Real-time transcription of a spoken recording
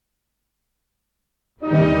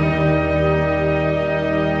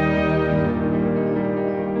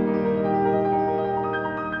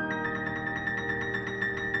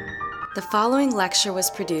following lecture was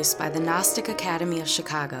produced by the Gnostic Academy of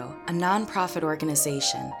Chicago, a nonprofit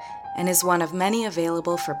organization, and is one of many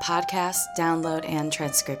available for podcast, download, and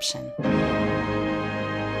transcription.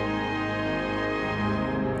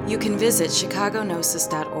 You can visit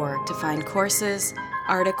chicagognosis.org to find courses,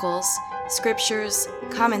 articles, scriptures,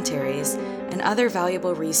 commentaries, and other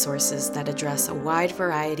valuable resources that address a wide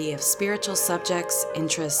variety of spiritual subjects,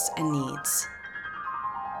 interests, and needs.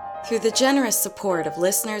 Through the generous support of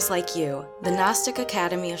listeners like you, the Gnostic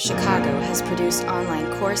Academy of Chicago has produced online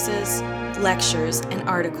courses, lectures, and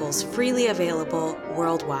articles freely available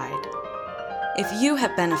worldwide. If you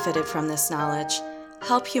have benefited from this knowledge,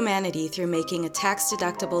 help humanity through making a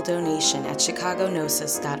tax-deductible donation at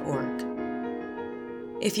chicagognosis.org.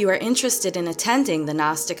 If you are interested in attending the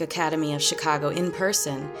Gnostic Academy of Chicago in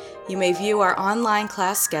person, you may view our online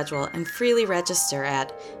class schedule and freely register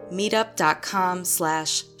at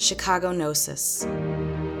meetup.com/chicagognosis.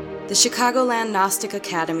 The Chicagoland Gnostic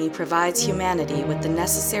Academy provides humanity with the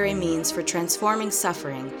necessary means for transforming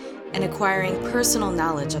suffering and acquiring personal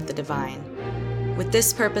knowledge of the divine. With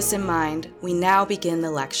this purpose in mind, we now begin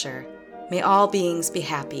the lecture. May all beings be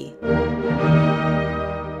happy.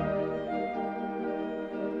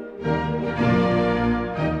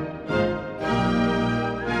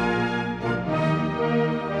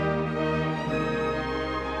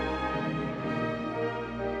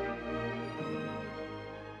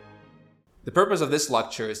 The purpose of this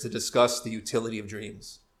lecture is to discuss the utility of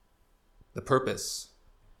dreams, the purpose,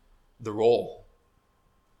 the role,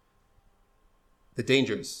 the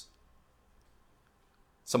dangers,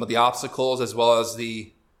 some of the obstacles, as well as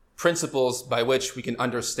the principles by which we can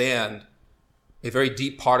understand a very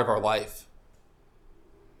deep part of our life.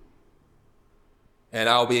 And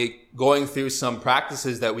I'll be going through some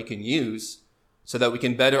practices that we can use so that we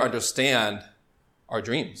can better understand our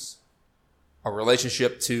dreams, our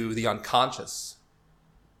relationship to the unconscious,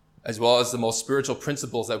 as well as the most spiritual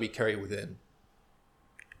principles that we carry within.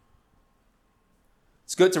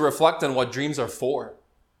 It's good to reflect on what dreams are for,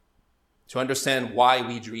 to understand why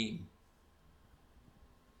we dream.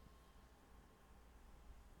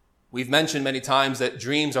 We've mentioned many times that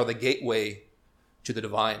dreams are the gateway to the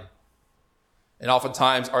divine. And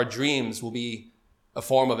oftentimes our dreams will be a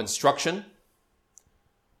form of instruction,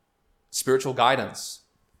 spiritual guidance,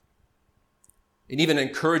 and even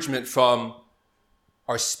encouragement from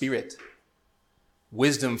our spirit,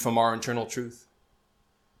 wisdom from our internal truth,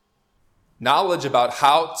 knowledge about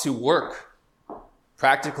how to work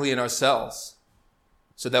practically in ourselves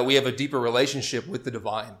so that we have a deeper relationship with the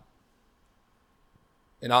divine.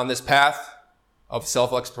 And on this path of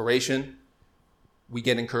self-exploration, we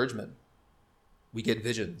get encouragement, we get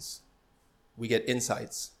visions, we get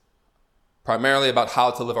insights, primarily about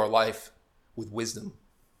how to live our life with wisdom.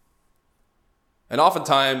 And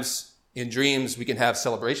oftentimes, in dreams, we can have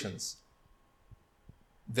celebrations,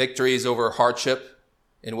 victories over hardship,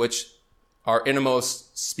 in which our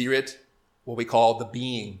innermost spirit, what we call the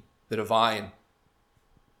being, the divine,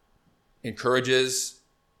 encourages,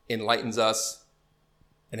 enlightens us,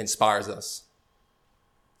 and inspires us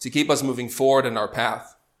to keep us moving forward in our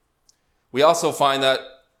path. We also find that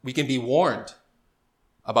we can be warned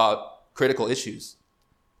about critical issues,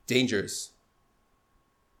 dangers.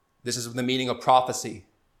 This is the meaning of prophecy,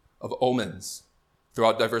 of omens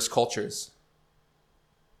throughout diverse cultures,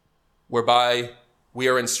 whereby we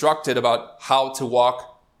are instructed about how to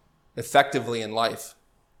walk effectively in life,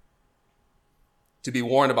 to be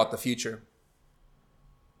warned about the future.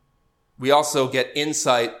 We also get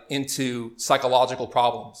insight into psychological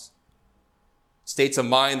problems, states of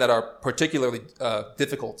mind that are particularly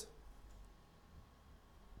difficult.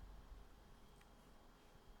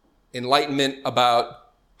 Enlightenment about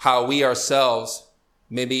how we ourselves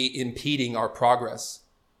may be impeding our progress,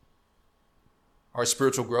 our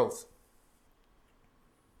spiritual growth.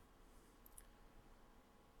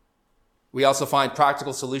 We also find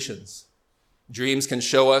practical solutions. Dreams can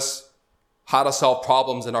show us how to solve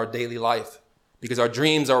problems in our daily life because our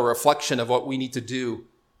dreams are a reflection of what we need to do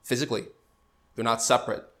physically. They're not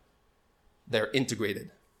separate. They're integrated.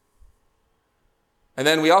 And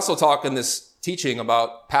then we also talk in this teaching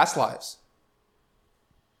about past lives,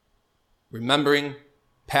 remembering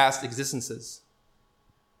past existences,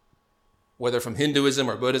 whether from Hinduism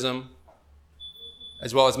or Buddhism,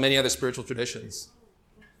 as well as many other spiritual traditions.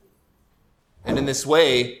 And in this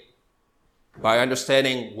way, by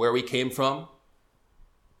understanding where we came from,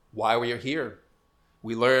 why we are here,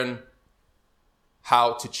 we learn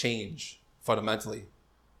how to change fundamentally.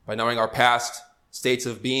 By knowing our past states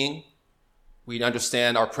of being, we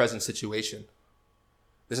understand our present situation.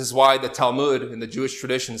 This is why the Talmud in the Jewish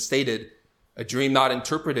tradition stated A dream not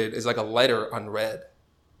interpreted is like a letter unread.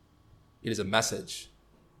 It is a message.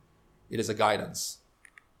 It is a guidance.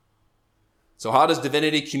 So how does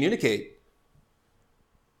divinity communicate?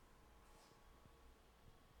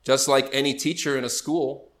 Just like any teacher in a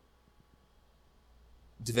school,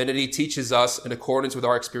 divinity teaches us in accordance with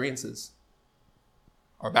our experiences,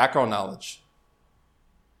 our background knowledge,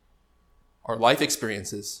 our life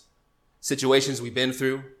experiences, situations we've been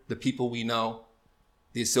through, the people we know,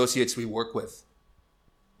 the associates we work with,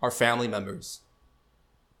 our family members,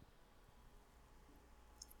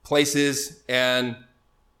 places and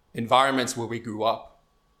environments where we grew up.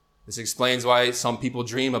 This explains why some people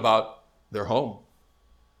dream about their home,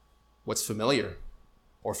 what's familiar,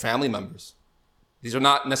 or family members. These are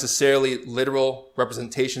not necessarily literal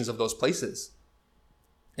representations of those places.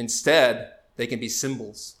 Instead, they can be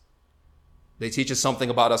symbols. They teach us something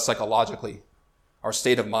about us psychologically, our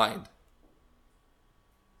state of mind.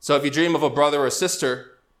 So if you dream of a brother or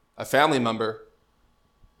sister, a family member,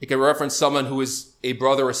 it can reference someone who is a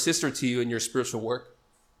brother or sister to you in your spiritual work.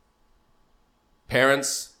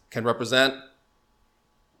 Parents can represent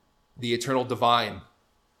the eternal divine,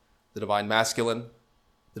 the divine masculine,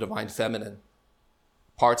 the divine feminine,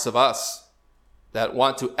 parts of us that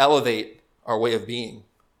want to elevate our way of being.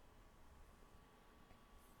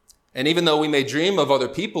 And even though we may dream of other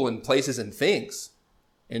people and places and things,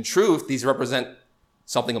 in truth, these represent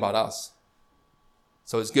something about us.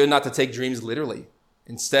 So it's good not to take dreams literally.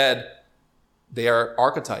 Instead, they are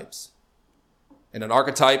archetypes. And an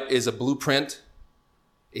archetype is a blueprint,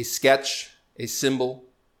 a sketch, a symbol,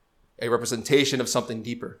 a representation of something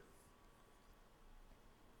deeper.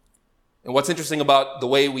 And what's interesting about the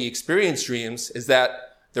way we experience dreams is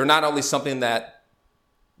that they're not only something that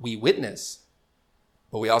we witness,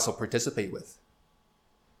 but we also participate with.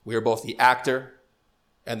 We are both the actor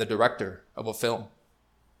and the director of a film.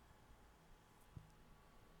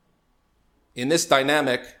 In this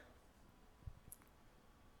dynamic,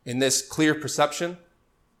 in this clear perception,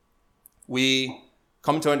 we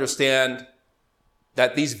come to understand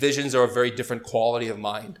that these visions are a very different quality of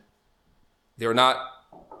mind. They're not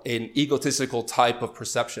an egotistical type of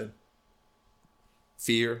perception.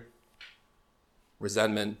 Fear,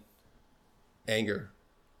 resentment, anger,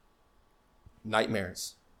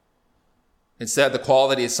 nightmares. Instead, the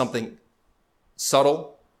quality is something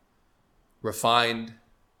subtle, refined,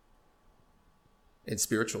 and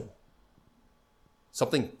spiritual.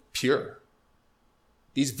 Something pure.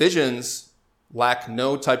 These visions lack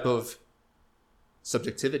no type of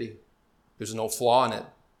subjectivity. There's no flaw in it.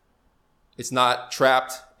 It's not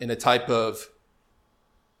trapped in a type of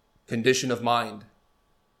condition of mind,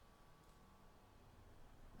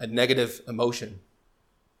 a negative emotion.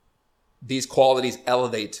 These qualities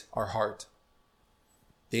elevate our heart.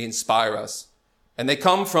 They inspire us. And they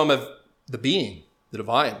come from the being, the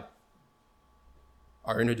divine,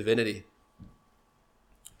 our inner divinity.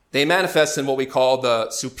 They manifest in what we call the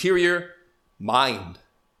superior mind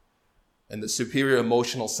and the superior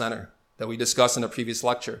emotional center that we discussed in a previous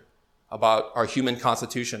lecture about our human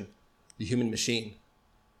constitution, the human machine.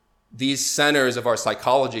 These centers of our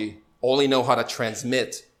psychology only know how to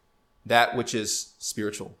transmit that which is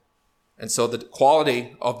spiritual. And so the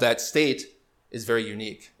quality of that state is very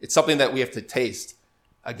unique. It's something that we have to taste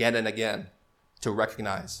again and again to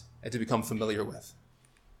recognize and to become familiar with.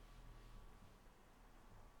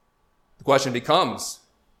 The question becomes,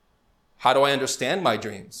 how do I understand my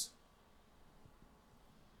dreams?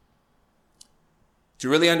 To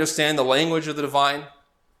really understand the language of the divine,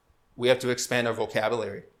 we have to expand our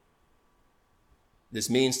vocabulary. This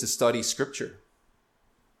means to study scripture.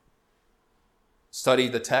 Study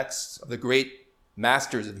the texts of the great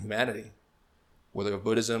masters of humanity, whether of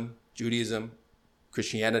Buddhism, Judaism,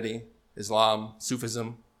 Christianity, Islam,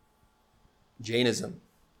 Sufism, Jainism.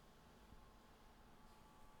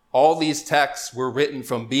 All these texts were written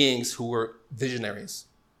from beings who were visionaries.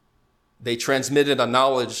 They transmitted a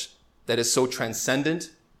knowledge that is so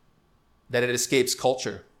transcendent that it escapes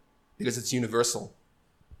culture because it's universal.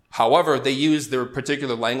 However, they use their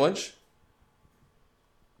particular language,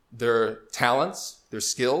 their talents, their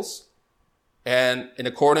skills, and in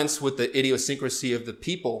accordance with the idiosyncrasy of the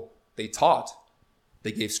people they taught,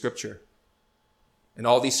 they gave scripture. And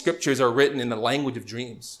all these scriptures are written in the language of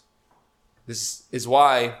dreams. This is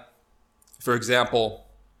why, for example,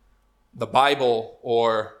 the Bible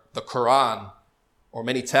or the Quran or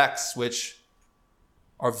many texts which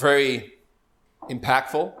are very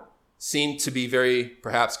impactful seem to be very,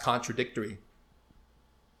 perhaps, contradictory.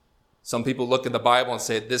 Some people look at the Bible and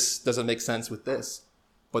say, this doesn't make sense with this,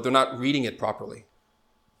 but they're not reading it properly.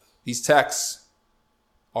 These texts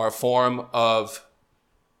are a form of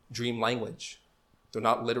dream language. They're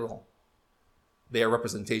not literal. They are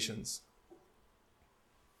representations.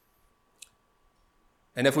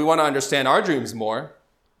 And if we want to understand our dreams more,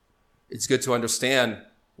 it's good to understand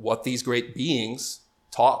what these great beings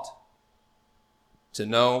taught, to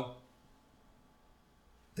know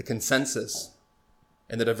the consensus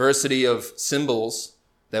and the diversity of symbols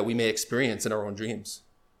that we may experience in our own dreams.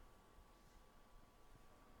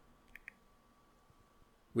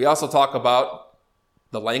 We also talk about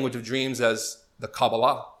the language of dreams as the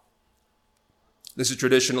Kabbalah. This is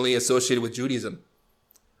traditionally associated with Judaism.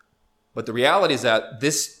 But the reality is that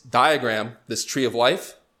this diagram, this tree of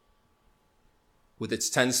life, with its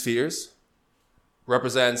 10 spheres,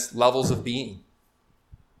 represents levels of being,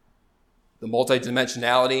 the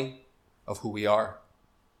multidimensionality of who we are,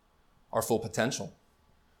 our full potential,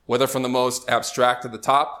 whether from the most abstract at the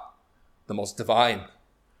top, the most divine,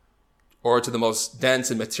 or to the most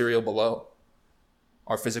dense and material below,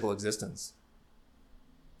 our physical existence.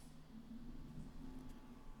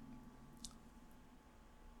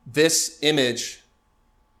 This image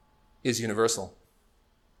is universal.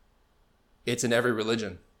 It's in every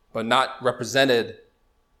religion, but not represented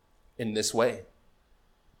in this way.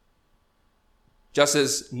 Just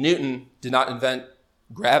as Newton did not invent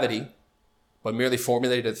gravity, but merely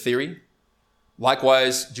formulated a theory,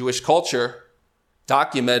 likewise, Jewish culture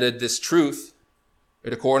documented this truth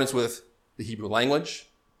in accordance with the Hebrew language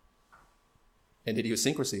and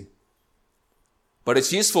idiosyncrasy. But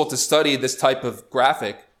it's useful to study this type of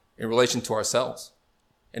graphic in relation to ourselves.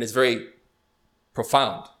 And it's very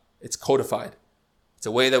profound. It's codified. It's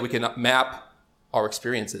a way that we can map our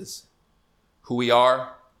experiences, who we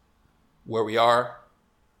are, where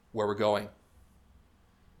we're going.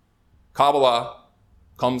 Kabbalah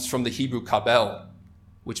comes from the Hebrew kabel,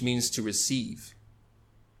 which means to receive.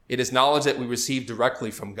 It is knowledge that we receive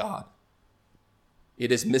directly from God.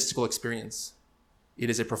 It is mystical experience. It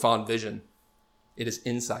is a profound vision. It is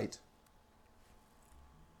insight.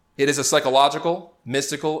 It is a psychological,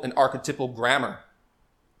 mystical, and archetypal grammar.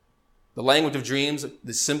 The language of dreams,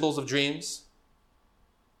 the symbols of dreams,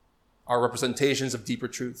 are representations of deeper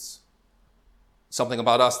truths, something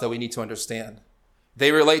about us that we need to understand.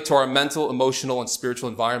 They relate to our mental, emotional, and spiritual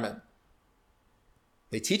environment.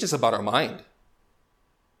 They teach us about our mind.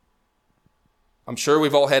 I'm sure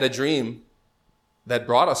we've all had a dream that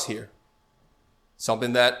brought us here,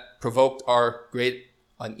 something that provoked our great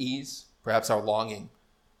unease, perhaps our longing,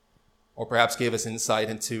 or perhaps gave us insight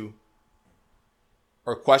into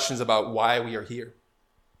or questions about why we are here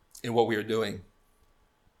and what we are doing.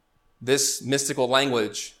 This mystical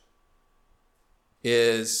language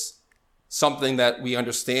is something that we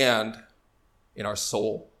understand in our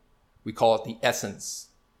soul. We call it the essence,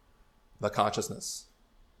 the consciousness,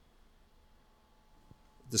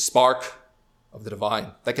 the spark of the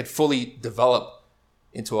divine that could fully develop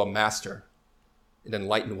into a master, an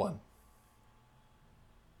enlightened one.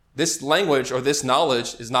 This language or this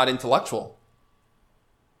knowledge is not intellectual.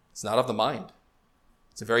 It's not of the mind.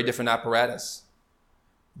 It's a very different apparatus.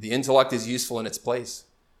 The intellect is useful in its place,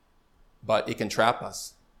 but it can trap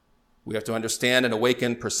us. We have to understand and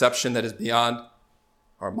awaken perception that is beyond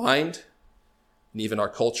our mind and even our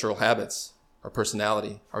cultural habits, our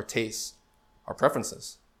personality, our tastes, our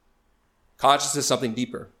preferences. Consciousness is something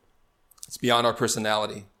deeper. It's beyond our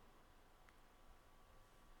personality.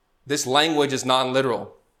 This language is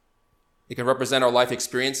non-literal. It can represent our life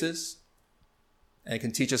experiences, and it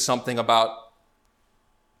can teach us something about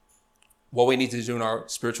what we need to do in our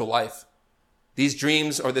spiritual life. These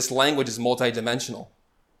dreams or this language is multidimensional.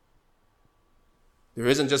 There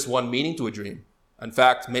isn't just one meaning to a dream. In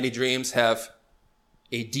fact, many dreams have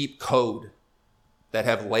a deep code that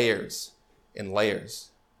have layers and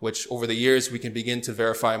layers, which over the years we can begin to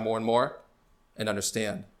verify more and more and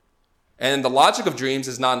understand. And the logic of dreams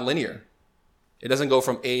is non-linear. It doesn't go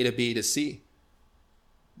from A to B to C.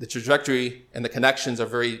 The trajectory and the connections are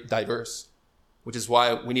very diverse, which is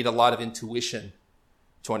why we need a lot of intuition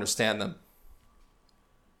to understand them.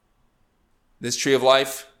 This tree of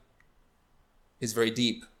life is very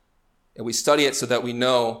deep, and we study it so that we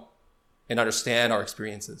know and understand our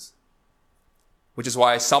experiences. Which is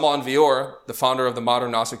why Samal Vior, the founder of the modern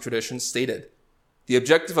Gnostic tradition, stated, "The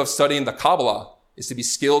objective of studying the Kabbalah is to be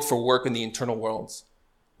skilled for work in the internal worlds.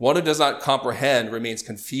 One who does not comprehend remains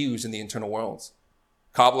confused in the internal worlds.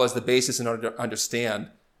 Kabbalah is the basis in order to understand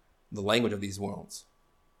the language of these worlds."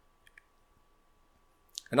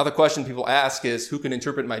 Another question people ask is, who can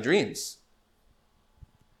interpret my dreams?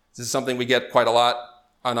 This is something we get quite a lot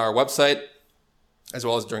on our website, as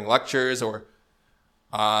well as during lectures or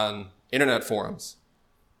on internet forums.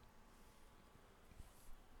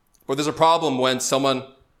 But there's a problem when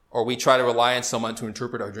someone or we try to rely on someone to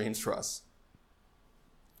interpret our dreams for us.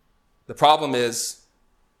 The problem is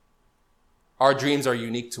our dreams are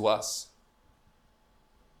unique to us.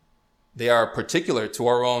 They are particular to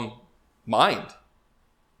our own mind,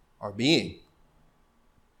 our being.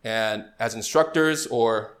 And as instructors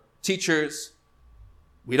or teachers,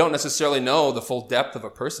 we don't necessarily know the full depth of a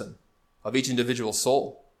person, of each individual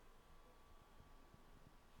soul.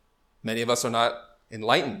 Many of us are not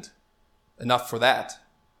enlightened enough for that.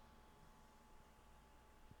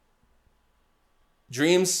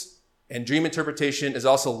 Dreams and dream interpretation is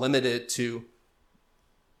also limited to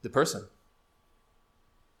the person,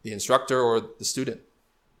 the instructor or the student.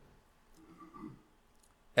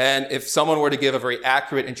 And if someone were to give a very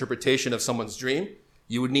accurate interpretation of someone's dream,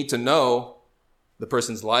 you would need to know the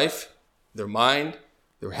person's life, their mind,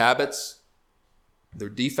 their habits, their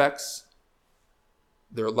defects,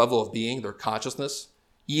 their level of being, their consciousness,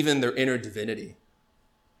 even their inner divinity.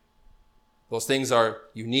 Those things are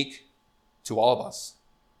unique to all of us.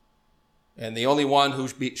 And the only one who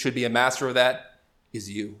should be a master of that is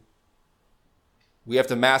you. We have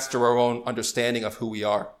to master our own understanding of who we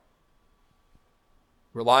are.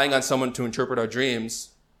 Relying on someone to interpret our dreams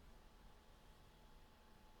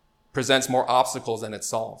presents more obstacles than it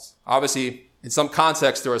solves. Obviously, in some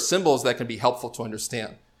contexts, there are symbols that can be helpful to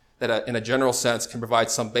understand, that in a general sense can provide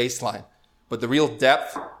some baseline. But the real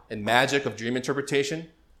depth and magic of dream interpretation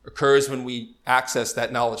occurs when we access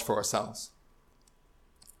that knowledge for ourselves.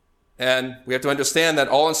 And we have to understand that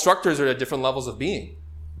all instructors are at different levels of being.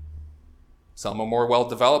 Some are more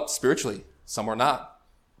well-developed spiritually, some are not.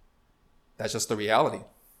 That's just the reality.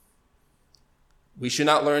 We should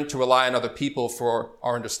not learn to rely on other people for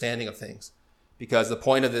our understanding of things, because the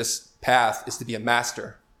point of this path is to be a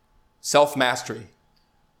master, self-mastery.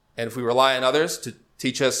 And if we rely on others to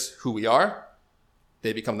teach us who we are,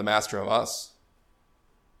 they become the master of us.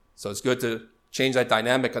 So it's good to change that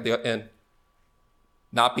dynamic and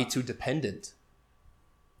not be too dependent.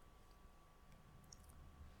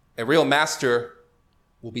 A real master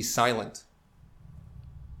will be silent.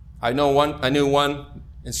 I knew one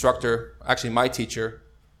instructor, actually my teacher,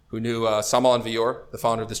 who knew Samal and Vior, the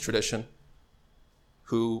founder of this tradition,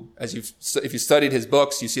 who, if you studied his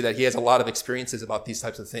books, you see that he has a lot of experiences about these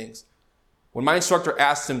types of things. When my instructor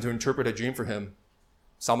asked him to interpret a dream for him,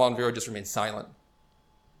 Samal and Vior just remained silent,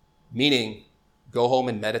 meaning, go home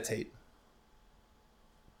and meditate.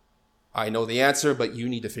 I know the answer, but you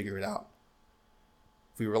need to figure it out.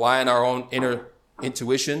 If we rely on our own inner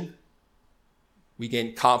intuition, we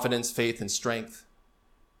gain confidence, faith, and strength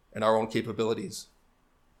in our own capabilities.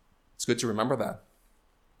 It's good to remember that.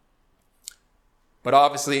 But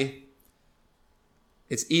obviously,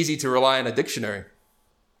 it's easy to rely on a dictionary.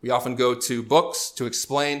 We often go to books to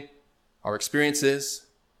explain our experiences,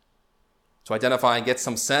 to identify and get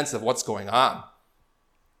some sense of what's going on.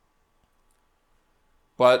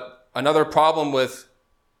 But another problem with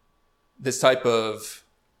this type of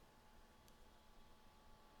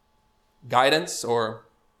guidance or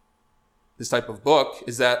this type of book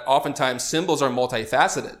is that oftentimes symbols are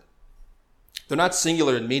multifaceted. They're not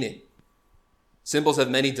singular in meaning. Symbols have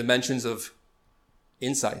many dimensions of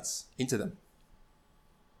insights into them.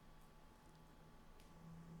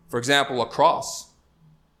 For example, a cross.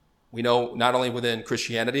 We know not only within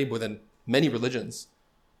Christianity, but within many religions.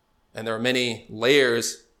 And there are many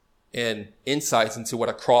layers and insights into what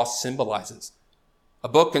a cross symbolizes. A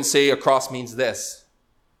book can say a cross means this,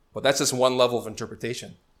 but that's just one level of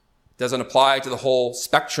interpretation. It doesn't apply to the whole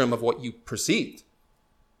spectrum of what you perceived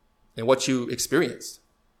and what you experienced.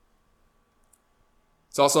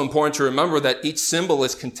 It's also important to remember that each symbol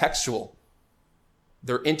is contextual.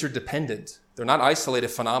 They're interdependent. They're not isolated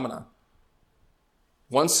phenomena.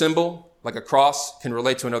 One symbol, like a cross, can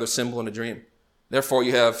relate to another symbol in a dream. Therefore,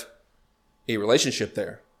 you have a relationship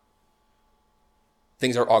there.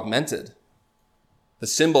 Things are augmented. The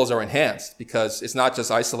symbols are enhanced because it's not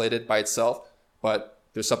just isolated by itself, but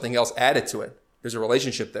there's something else added to it. There's a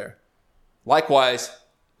relationship there. Likewise,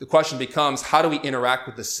 the question becomes, how do we interact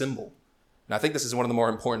with the symbol? And I think this is one of the more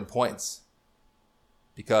important points,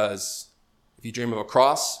 because if you dream of a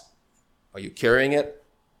cross, are you carrying it?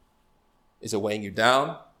 Is it weighing you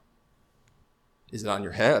down? Is it on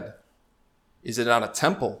your head? Is it on a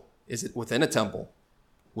temple? Is it within a temple,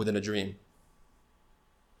 within a dream?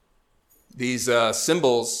 These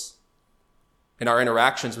symbols and our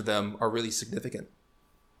interactions with them are really significant.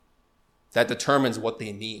 That determines what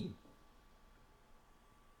they mean.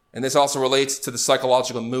 And this also relates to the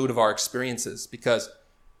psychological mood of our experiences, because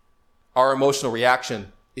our emotional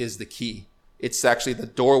reaction is the key. It's actually the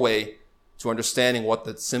doorway to understanding what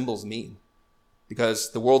the symbols mean,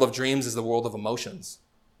 because the world of dreams is the world of emotions.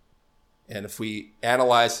 And if we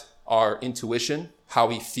analyze our intuition, how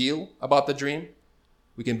we feel about the dream,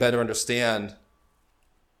 we can better understand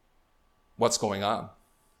what's going on.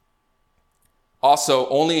 Also,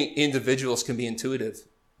 only individuals can be intuitive.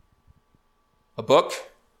 A book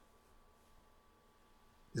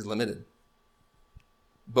is limited.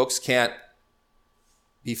 Books can't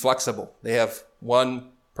be flexible. They have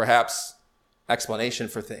one, perhaps, explanation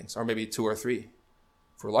for things, or maybe two or three,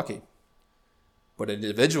 if we're lucky. But an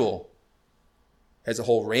individual has a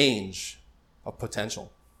whole range of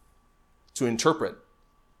potential to interpret.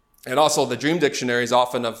 And also, the dream dictionaries,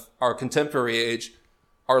 often of our contemporary age,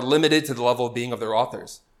 are limited to the level of being of their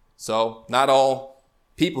authors. So not all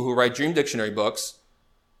people who write dream dictionary books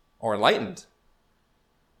are enlightened.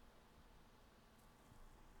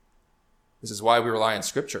 This is why we rely on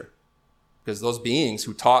Scripture, because those beings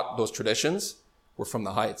who taught those traditions were from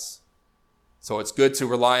the heights. So it's good to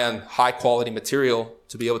rely on high quality material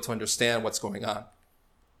to be able to understand what's going on.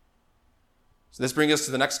 So this brings us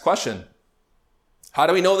to the next question. How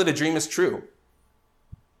do we know that a dream is true?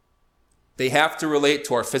 They have to relate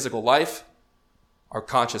to our physical life, our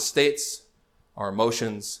conscious states, our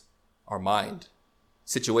emotions, our mind,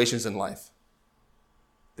 situations in life.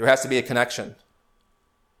 There has to be a connection.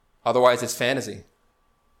 Otherwise, it's fantasy.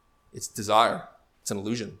 It's desire. It's an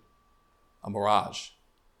illusion, a mirage.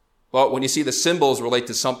 But when you see the symbols relate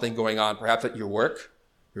to something going on, perhaps at your work,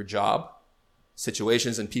 your job,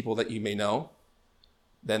 situations and people that you may know,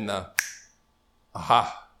 then the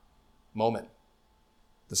aha moment,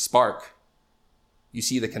 the spark, you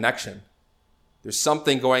see the connection. There's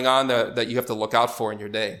something going on that you have to look out for in your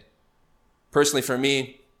day. Personally, for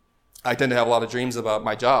me, I tend to have a lot of dreams about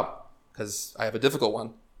my job because I have a difficult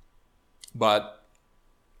one. But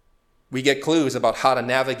we get clues about how to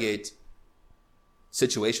navigate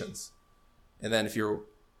situations. And then if you're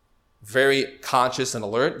very conscious and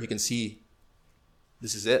alert, you can see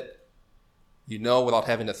this is it. You know without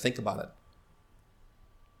having to think about it.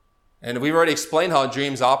 And we've already explained how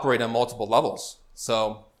dreams operate on multiple levels.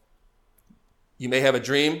 So you may have a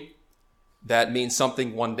dream that means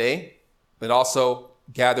something one day, but also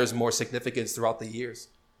gathers more significance throughout the years.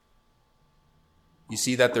 You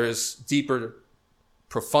see that there's deeper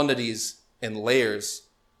profundities and layers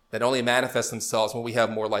that only manifest themselves when we have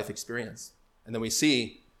more life experience. And then we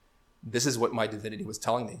see, this is what my divinity was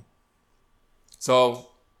telling me. So,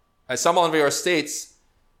 as Samuel Alvear states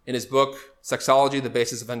in his book, Sexology, the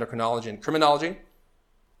Basis of Endocrinology and Criminology,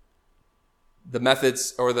 the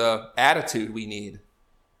methods or the attitude we need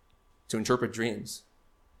to interpret dreams.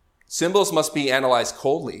 Symbols must be analyzed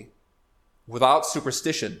coldly, without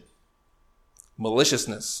superstition,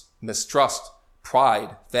 maliciousness, mistrust,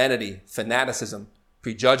 pride, vanity, fanaticism,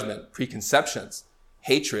 prejudgment, preconceptions,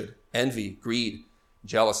 hatred, envy, greed,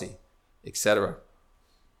 jealousy, etc.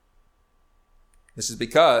 This is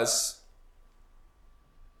because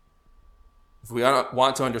if we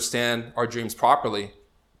want to understand our dreams properly,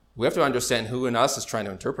 we have to understand who in us is trying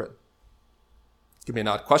to interpret. It can be an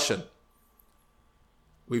odd question.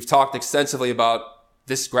 We've talked extensively about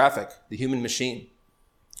this graphic, the human machine,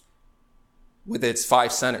 with its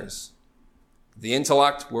 5 centers. The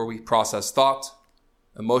intellect, where we process thought,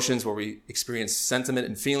 emotions, where we experience sentiment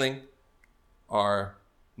and feeling, our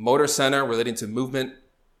motor center relating to movement,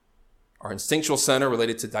 our instinctual center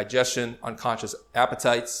related to digestion, unconscious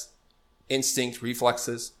appetites, instinct,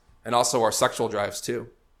 reflexes, and also our sexual drives too.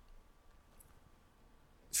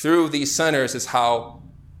 Through these centers is how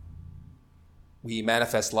we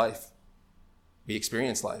manifest life. We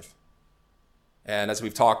experience life. And as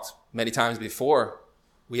we've talked many times before,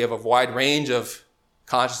 we have a wide range of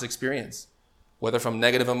conscious experience, whether from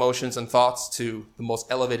negative emotions and thoughts to the most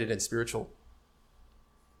elevated and spiritual.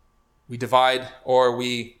 We divide or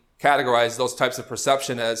we categorize those types of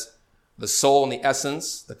perception as the soul and the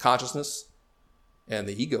essence, the consciousness, and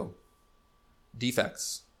the ego,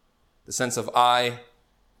 defects, the sense of I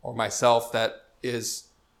or myself that is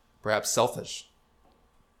perhaps selfish.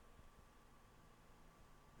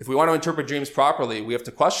 If we want to interpret dreams properly, we have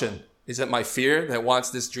to question, is it my fear that wants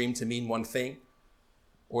this dream to mean one thing?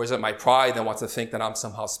 Or is it my pride that wants to think that I'm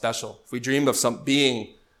somehow special? If we dream of some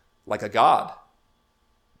being like a god,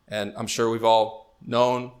 and I'm sure we've all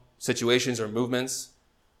known situations or movements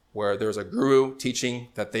where there's a guru teaching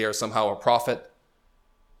that they are somehow a prophet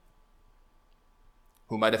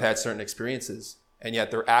who might have had certain experiences, and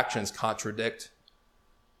yet their actions contradict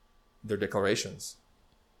their declarations.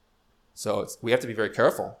 So we have to be very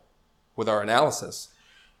careful with our analysis,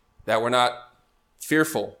 that we're not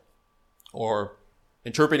fearful or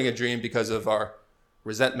interpreting a dream because of our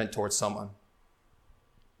resentment towards someone.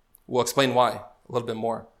 We'll explain why a little bit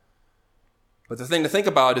more. But the thing to think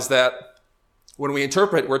about is that When we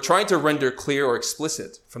interpret, we're trying to render clear or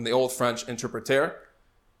explicit, from the old French interpreter,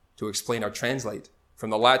 to explain or translate, from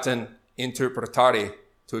the Latin interpretare,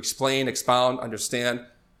 to explain, expound, understand,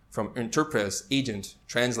 from interpres, agent,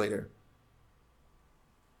 translator.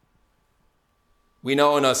 We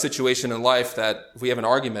know in a situation in life that if we have an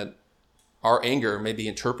argument, our anger may be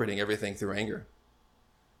interpreting everything through anger.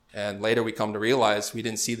 And later we come to realize we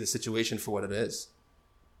didn't see the situation for what it is.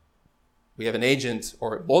 We have an agent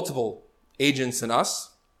or multiple agents in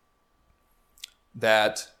us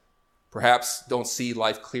that perhaps don't see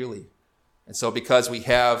life clearly. And so because we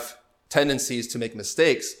have tendencies to make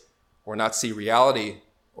mistakes or not see reality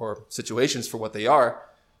or situations for what they are,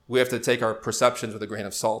 we have to take our perceptions with a grain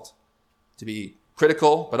of salt, to be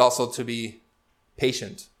critical, but also to be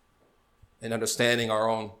patient in understanding our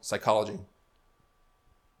own psychology.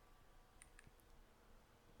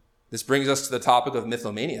 This brings us to the topic of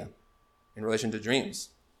mythomania in relation to dreams.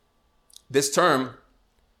 This term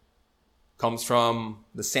comes from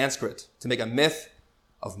the Sanskrit, to make a myth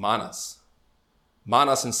of manas.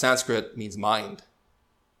 Manas in Sanskrit means mind.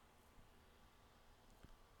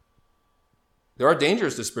 There are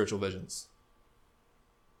dangers to spiritual visions,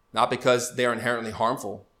 not because they are inherently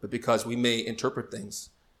harmful, but because we may interpret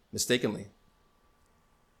things mistakenly.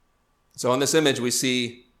 So in this image, we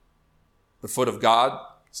see the foot of God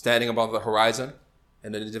standing above the horizon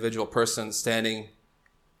and an individual person standing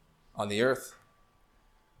on the earth.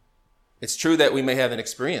 It's true that we may have an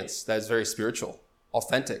experience that is very spiritual,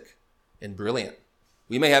 authentic, and brilliant.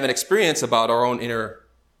 We may have an experience about our own inner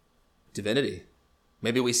divinity.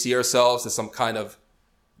 Maybe we see ourselves as some kind of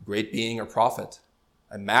great being or prophet,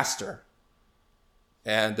 a master.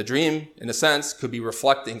 And the dream, in a sense, could be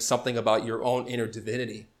reflecting something about your own inner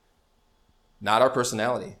divinity, not our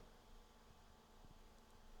personality,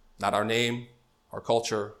 not our name, our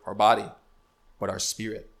culture, our body, but our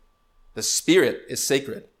spirit. The spirit is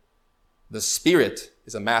sacred. The spirit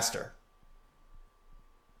is a master.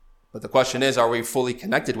 But the question is, are we fully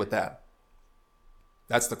connected with that?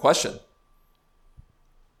 That's the question.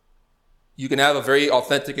 You can have a very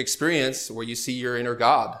authentic experience where you see your inner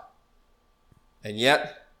God. And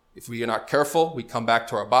yet, if we are not careful, we come back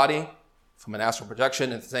to our body from an astral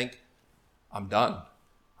projection and think, I'm done.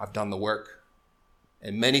 I've done the work.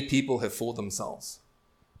 And many people have fooled themselves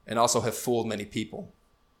and also have fooled many people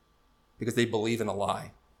because they believe in a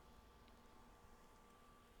lie.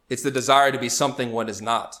 It's the desire to be something one is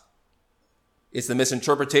not. It's the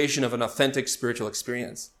misinterpretation of an authentic spiritual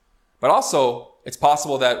experience. But also, it's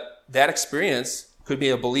possible that that experience could be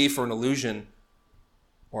a belief or an illusion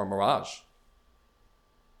or a mirage.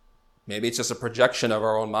 Maybe it's just a projection of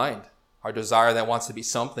our own mind, our desire that wants to be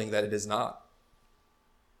something that it is not.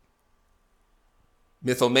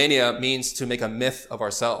 Mythomania means to make a myth of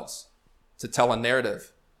ourselves, to tell a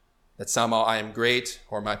narrative that somehow I am great,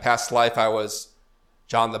 or in my past life I was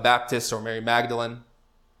John the Baptist or Mary Magdalene,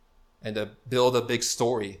 and to build a big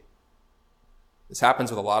story. This happens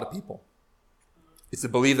with a lot of people. It's to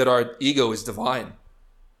believe that our ego is divine.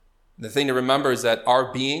 And the thing to remember is that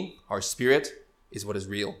our being, our spirit, is what is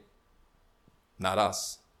real, not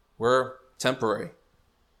us. We're temporary.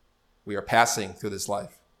 We are passing through this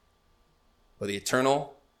life. But the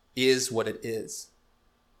eternal is what it is.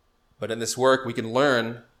 But in this work, we can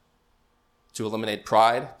learn to eliminate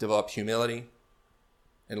pride, develop humility,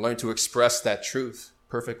 and learn to express that truth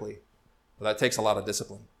perfectly. But that takes a lot of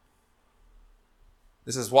discipline.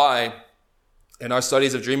 This is why in our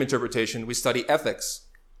studies of dream interpretation, we study ethics.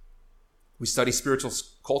 We study spiritual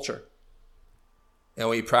culture. And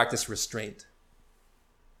we practice restraint.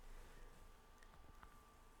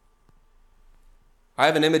 I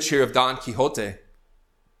have an image here of Don Quixote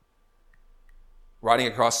riding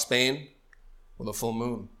across Spain with a full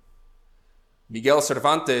moon. Miguel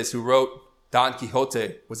Cervantes, who wrote Don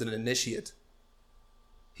Quixote, was an initiate.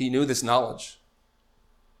 He knew this knowledge.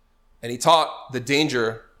 And he taught the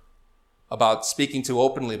danger about speaking too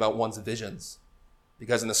openly about one's visions.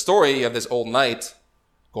 Because in the story, you have this old knight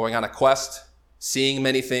going on a quest, seeing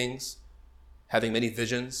many things, having many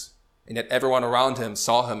visions, and yet everyone around him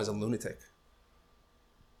saw him as a lunatic.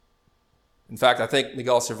 In fact, I think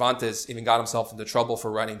Miguel Cervantes even got himself into trouble for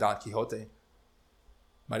writing Don Quixote.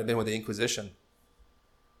 Might have been with the Inquisition.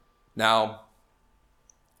 Now,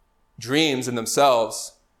 dreams in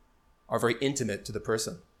themselves are very intimate to the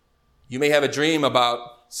person. You may have a dream about,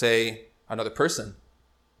 say, another person.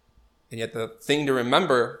 And yet the thing to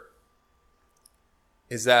remember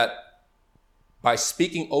is that by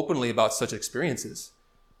speaking openly about such experiences,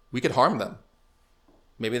 we could harm them.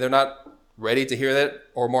 Maybe they're not ready to hear that,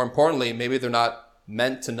 or more importantly, maybe they're not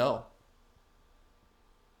meant to know.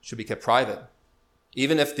 Should be kept private.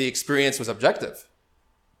 even if the experience was objective.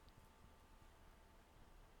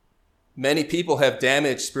 Many people have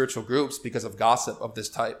damaged spiritual groups because of gossip of this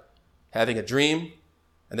type, having a dream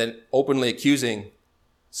and then openly accusing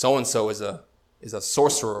so-and-so is a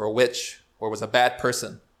sorcerer or a witch or was a bad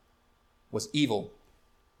person, was evil,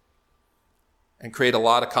 and create a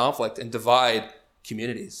lot of conflict and divide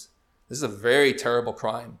communities. This is a very terrible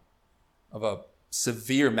crime of a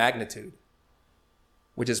severe magnitude,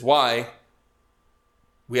 which is why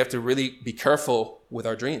we have to really be careful with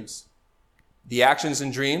our dreams. The actions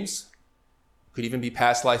in dreams could even be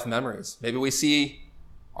past life memories. Maybe we see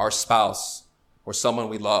our spouse or someone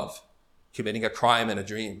we love committing a crime in a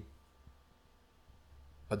dream.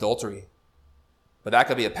 Adultery. But that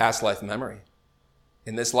could be a past life memory.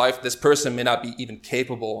 In this life, this person may not be even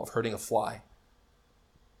capable of hurting a fly.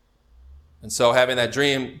 And so having that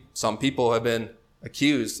dream, some people have been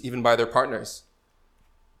accused even by their partners.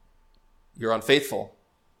 You're unfaithful.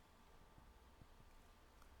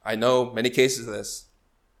 I know many cases of this.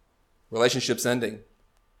 Relationships ending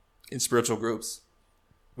in spiritual groups.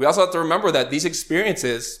 We also have to remember that these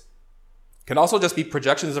experiences can also just be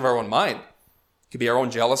projections of our own mind. It could be our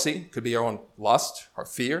own jealousy, it could be our own lust, our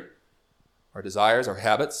fear, our desires, our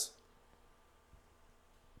habits.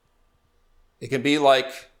 It can be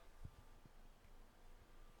like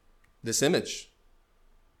this image.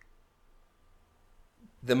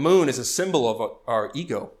 The moon is a symbol of our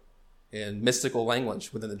ego in mystical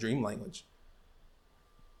language, within the dream language.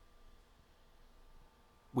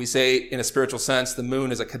 We say, in a spiritual sense, the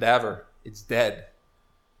moon is a cadaver. It's dead,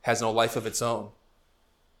 has no life of its own.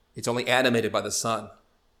 It's only animated by the sun.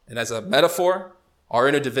 And as a metaphor, our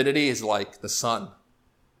inner divinity is like the sun.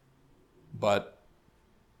 But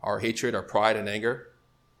our hatred, our pride, and anger,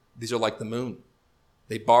 these are like the moon.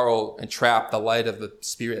 They borrow and trap the light of the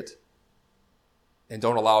spirit and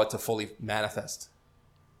don't allow it to fully manifest.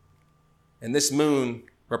 And this moon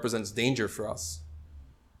represents danger for us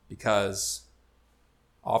because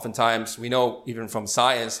oftentimes we know even from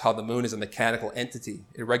science how the moon is a mechanical entity.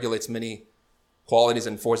 It regulates many qualities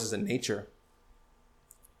and forces in nature.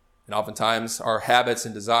 And oftentimes our habits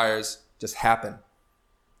and desires just happen.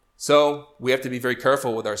 So we have to be very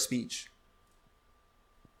careful with our speech.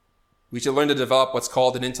 We should learn to develop what's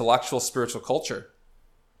called an intellectual spiritual culture.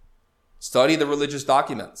 Study the religious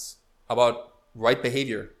documents about right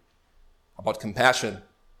behavior, about compassion,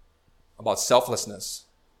 about selflessness,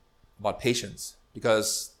 about patience.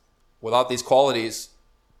 Because without these qualities,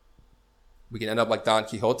 we can end up like Don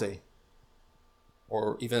Quixote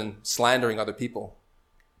or even slandering other people.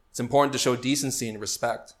 It's important to show decency and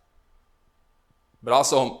respect. But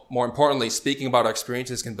also, more importantly, speaking about our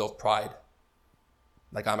experiences can build pride.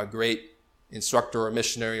 Like I'm a great instructor or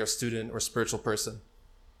missionary or student or spiritual person.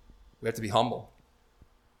 We have to be humble.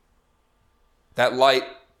 That light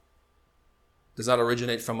does not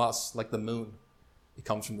originate from us like the moon. It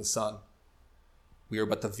comes from the sun. We are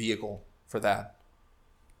but the vehicle for that.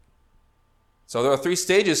 So there are 3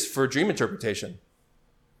 stages for dream interpretation.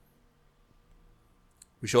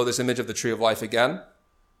 We show this image of the tree of life again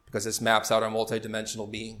because this maps out our multidimensional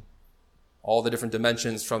being. All the different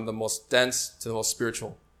dimensions from the most dense to the most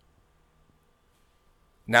spiritual.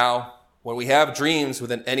 Now, when we have dreams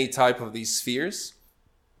within any type of these spheres,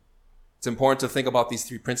 it's important to think about these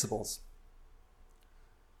 3 principles.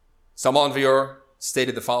 Saint-Monvier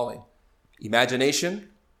stated the following: imagination,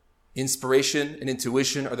 inspiration, and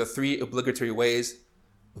intuition are the 3 obligatory ways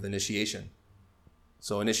of initiation.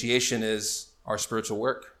 So initiation is our spiritual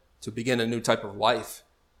work, to begin a new type of life,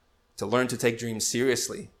 to learn to take dreams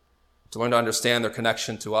seriously, to learn to understand their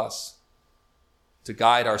connection to us, to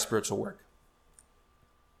guide our spiritual work.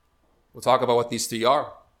 We'll talk about what these 3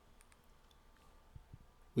 are.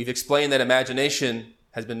 We've explained that imagination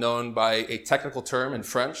has been known by a technical term in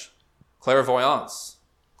French, clairvoyance,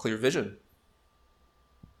 clear vision.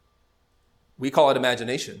 We call it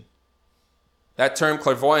imagination. That term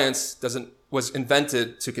clairvoyance was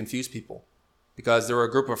invented to confuse people because there were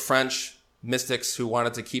a group of French mystics who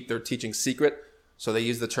wanted to keep their teaching secret, so they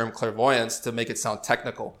used the term clairvoyance to make it sound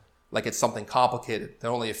technical, like it's something complicated that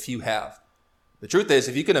only a few have. The truth is,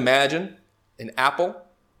 if you can imagine an apple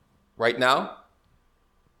right now,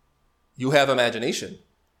 you have imagination.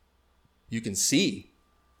 You can see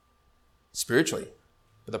spiritually.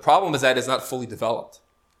 But the problem is that it's not fully developed.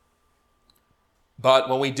 But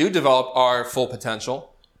when we do develop our full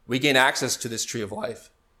potential, we gain access to this tree of life.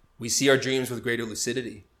 We see our dreams with greater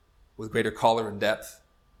lucidity, with greater color and depth.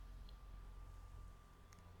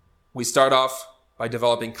 We start off by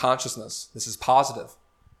developing consciousness. This is positive.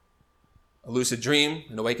 A lucid dream,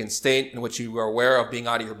 an awakened state in which you are aware of being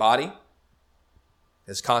out of your body,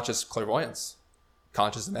 is conscious clairvoyance.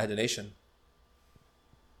 conscious imagination.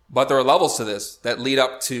 But there are levels to this that lead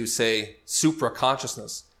up to, say,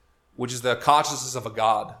 supra-consciousness, which is the consciousness of a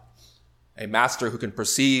God, a master who can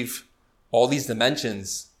perceive all these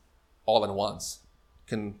dimensions all at once,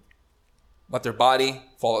 can let their body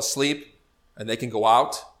fall asleep, and they can go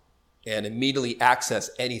out and immediately access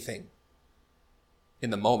anything in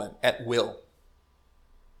the moment at will.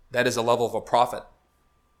 That is a level of a prophet.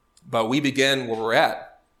 But we begin where we're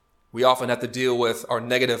at. We often have to deal with our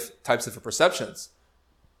negative types of perceptions.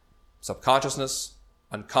 Subconsciousness,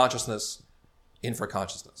 unconsciousness,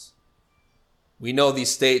 infraconsciousness. We know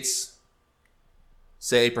these states,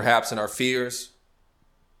 say perhaps in our fears,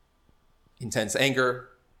 intense anger,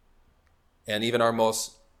 and even our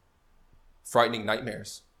most frightening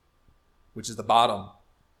nightmares, which is the bottom.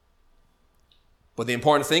 But the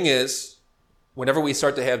important thing is, whenever we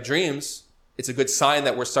start to have dreams, it's a good sign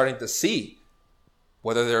that we're starting to see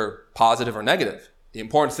whether they're positive or negative. The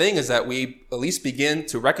important thing is that we at least begin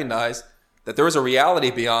to recognize that there is a reality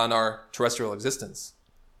beyond our terrestrial existence,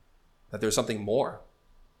 that there's something more.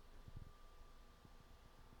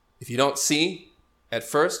 If you don't see at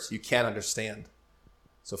first, you can't understand.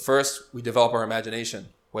 So first, we develop our imagination,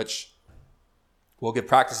 which we'll give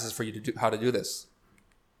practices for you to do how to do this.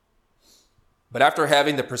 But after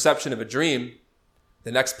having the perception of a dream,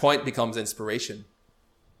 the next point becomes inspiration.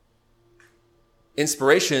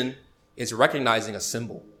 Inspiration is recognizing a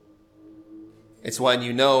symbol. It's when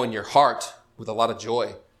you know in your heart with a lot of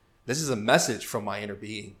joy, this is a message from my inner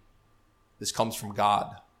being. This comes from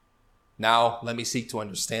God. Now let me seek to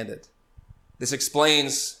understand it. This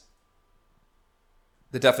explains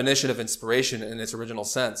the definition of inspiration in its original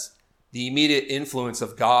sense, the immediate influence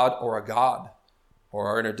of God or a God, or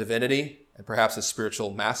our inner divinity, and perhaps a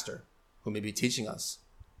spiritual master who may be teaching us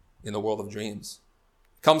in the world of dreams.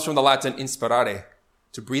 It comes from the Latin inspirare,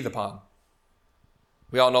 to breathe upon.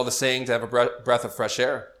 We all know the saying to have a breath of fresh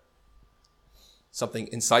air, something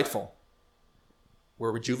insightful.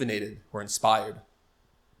 We're rejuvenated, we're inspired.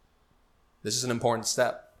 This is an important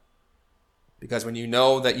step, because when you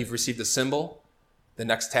know that you've received a symbol, the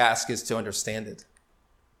next task is to understand it.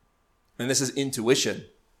 And this is intuition,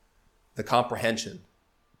 the comprehension.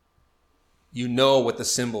 You know what the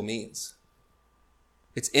symbol means.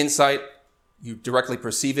 It's insight. You directly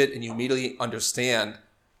perceive it and you immediately understand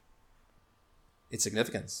its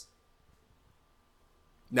significance.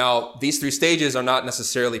 Now, these three stages are not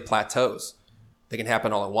necessarily plateaus. They can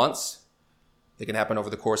happen all at once. They can happen over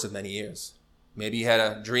the course of many years. Maybe you had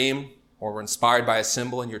a dream or were inspired by a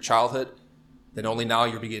symbol in your childhood that only now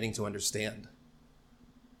you're beginning to understand.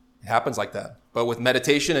 It happens like that. But with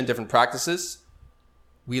meditation and different practices,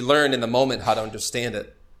 we learn in the moment how to understand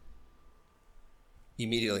it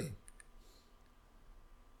immediately.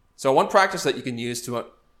 So one practice that you can use to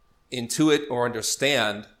intuit or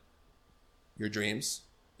understand your dreams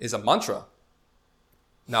is a mantra.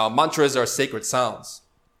 Now, mantras are sacred sounds.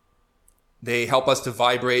 They help us to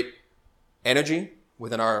vibrate energy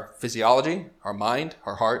within our physiology, our mind,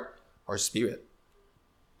 our heart, our spirit.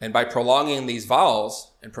 And by prolonging these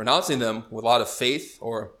vowels and pronouncing them with a lot of faith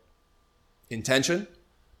or intention,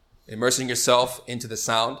 immersing yourself into the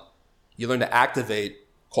sound, you learn to activate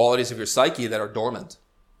qualities of your psyche that are dormant.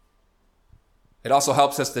 It also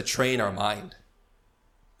helps us to train our mind,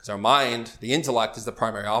 because our mind, the intellect, is the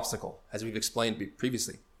primary obstacle, as we've explained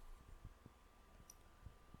previously.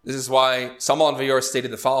 This is why Samal Vayur stated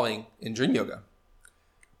the following in Dream Yoga.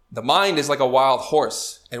 The mind is like a wild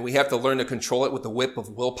horse, and we have to learn to control it with the whip of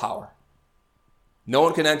willpower. No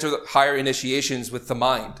one can enter the higher initiations with the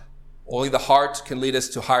mind. Only the heart can lead us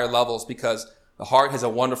to higher levels, because the heart has a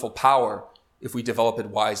wonderful power if we develop it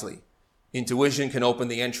wisely. Intuition can open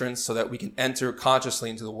the entrance so that we can enter consciously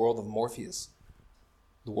into the world of Morpheus,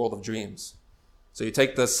 the world of dreams. So you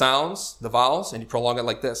take the sounds, the vowels, and you prolong it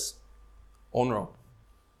like this. Onro.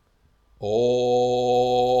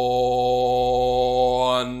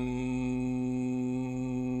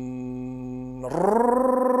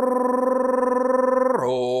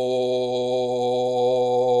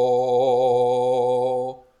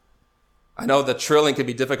 I know the trilling can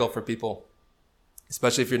be difficult for people,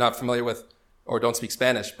 especially if you're not familiar with or don't speak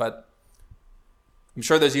Spanish, but I'm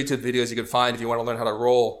sure there's YouTube videos you can find if you want to learn how to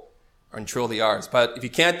roll and trill the R's. But if you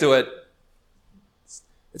can't do it,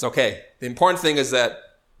 it's okay. The important thing is that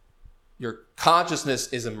your consciousness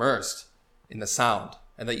is immersed in the sound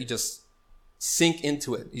and that you just sink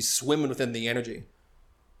into it. You swim within the energy.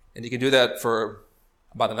 And you can do that for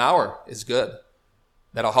about an hour is good.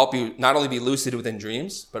 That'll help you not only be lucid within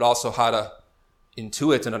dreams, but also how to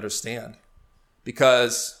intuit and understand.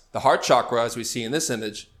 Because the heart chakra, as we see in this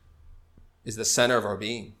image, is the center of our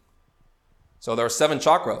being. So there are 7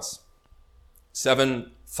 chakras,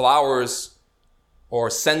 7 flowers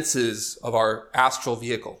or senses of our astral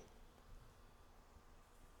vehicle.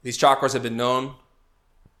 These chakras have been known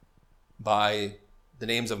by the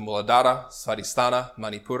names of Muladhara, Svadhisthana,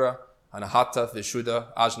 Manipura, Anahata,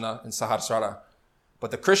 Vishuddha, Ajna, and Sahasrara.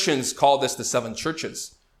 But the Christians call this the 7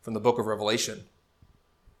 churches from the book of Revelation.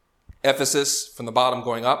 Ephesus, from the bottom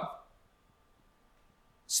going up,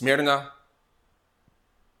 Smyrna,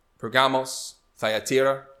 Pergamos,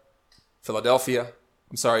 Thyatira,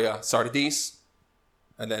 Sardis,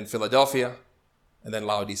 and then Philadelphia, and then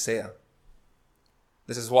Laodicea.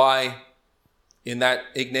 This is why in that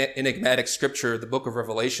enigmatic scripture, the book of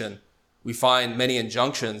Revelation, we find many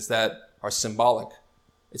injunctions that are symbolic.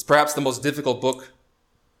 It's perhaps the most difficult book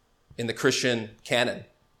in the Christian canon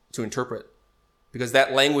to interpret because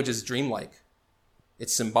that language is dreamlike.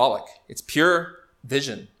 It's symbolic. It's pure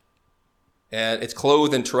vision. And it's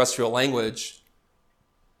clothed in terrestrial language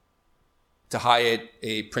to hide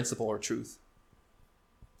a principle or truth.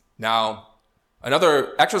 Now,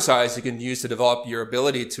 another exercise you can use to develop your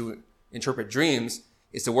ability to interpret dreams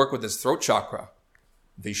is to work with this throat chakra,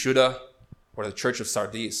 Vishuddha, or the Church of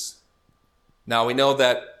Sardis. Now, we know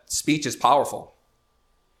that speech is powerful.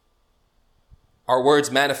 Our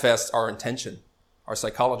words manifest our intention, our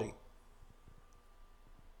psychology.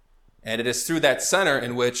 And it is through that center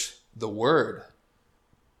in which the word,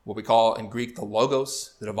 what we call in Greek the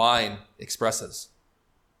logos, the divine, expresses.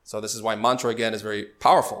 So this is why mantra, again, is very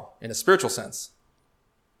powerful in a spiritual sense.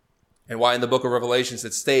 And why in the book of Revelations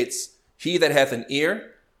it states, "He that hath an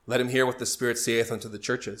ear, let him hear what the Spirit saith unto the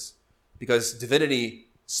churches." Because divinity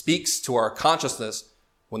speaks to our consciousness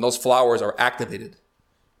when those flowers are activated,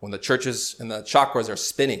 when the churches and the chakras are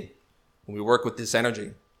spinning, when we work with this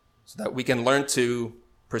energy, so that we can learn to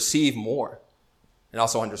perceive more and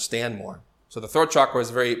also understand more. So the throat chakra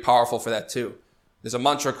is very powerful for that too. There's a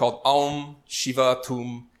mantra called Om Shiva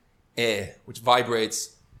Tum E, which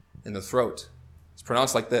vibrates in the throat. It's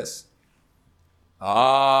pronounced like this. Om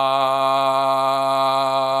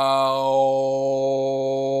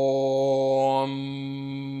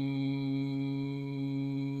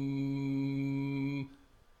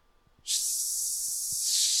Shiva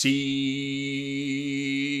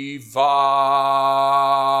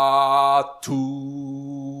Tum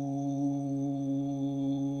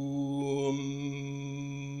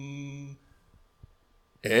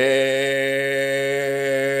E.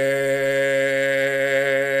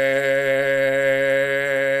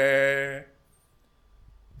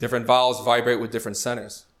 Different vowels vibrate with different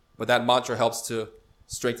centers, but that mantra helps to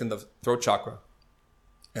strengthen the throat chakra.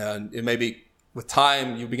 And it may be, with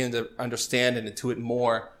time, you begin to understand and intuit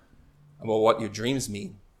more about what your dreams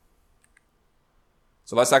mean.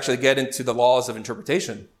 So let's actually get into the laws of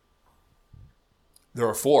interpretation. There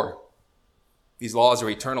are 4. These laws are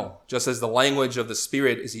eternal, just as the language of the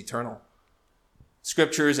Spirit is eternal.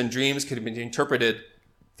 Scriptures and dreams can be interpreted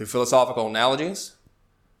through philosophical analogies,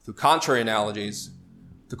 through contrary analogies,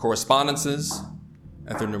 through correspondences,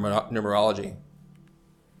 and through numerology.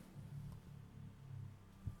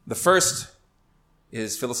 The first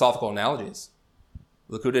is philosophical analogies.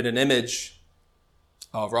 We included an image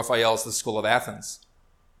of Raphael's The School of Athens.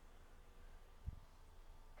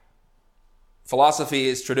 Philosophy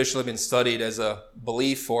has traditionally been studied as a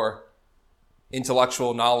belief or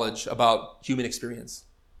intellectual knowledge about human experience.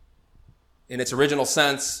 In its original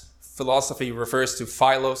sense, philosophy refers to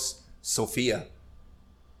philos sophia,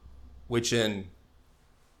 which in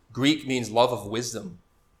Greek means love of wisdom.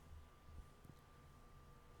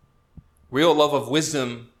 Real love of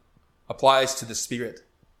wisdom applies to the spirit,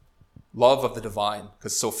 love of the divine.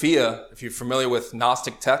 Because Sophia, if you're familiar with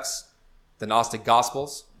Gnostic texts, the Gnostic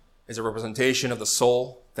Gospels, is a representation of the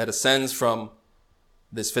soul that ascends from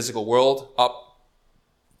this physical world up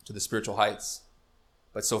to the spiritual heights.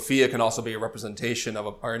 But Sophia can also be a representation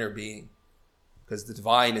of our inner being, because the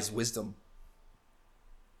divine is wisdom.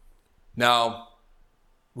 Now,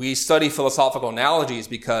 we study philosophical analogies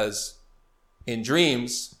because in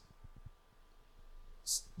dreams,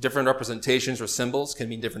 different representations or symbols can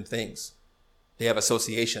mean different things. They have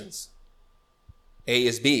associations. A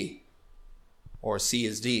is B, or C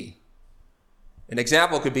is D. An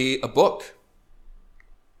example could be a book.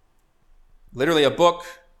 Literally, a book,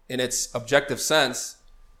 in its objective sense,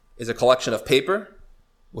 is a collection of paper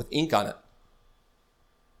with ink on it.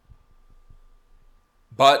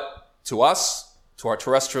 But to us, to our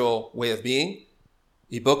terrestrial way of being,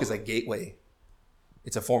 a book is a gateway.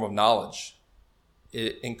 It's a form of knowledge.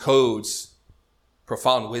 It encodes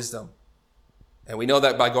profound wisdom. And we know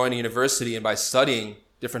that by going to university and by studying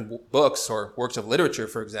different books or works of literature,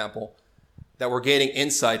 for example, that we're gaining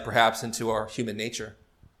insight perhaps into our human nature,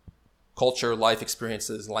 culture, life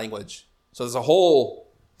experiences, language. So there's a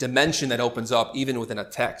whole dimension that opens up even within a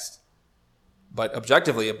text. But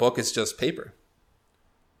objectively, a book is just paper.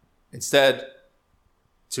 Instead,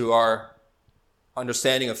 to our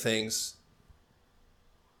understanding of things,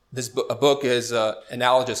 a book is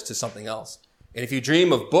analogous to something else. And if you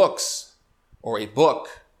dream of books or a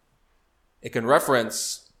book, it can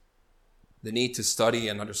reference the need to study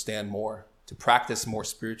and understand more, to practice more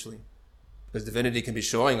spiritually. Because divinity can be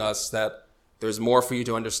showing us that there's more for you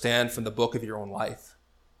to understand from the book of your own life.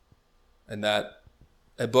 And that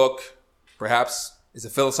a book perhaps is a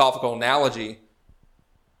philosophical analogy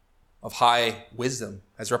of high wisdom,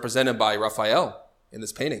 as represented by Raphael in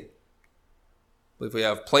this painting. I believe we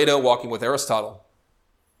have Plato walking with Aristotle.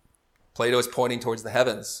 Plato is pointing towards the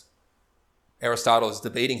heavens. Aristotle is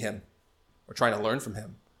debating him or trying to learn from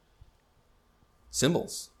him.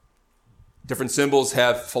 Symbols. Different symbols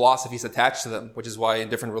have philosophies attached to them, which is why in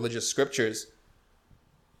different religious scriptures,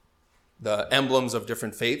 the emblems of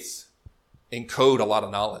different faiths encode a lot of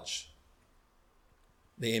knowledge.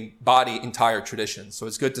 They embody entire traditions. So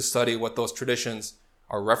it's good to study what those traditions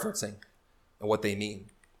are referencing and what they mean.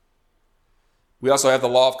 We also have the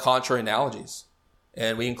law of contrary analogies.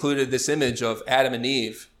 And we included this image of Adam and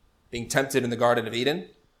Eve being tempted in the Garden of Eden,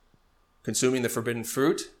 consuming the forbidden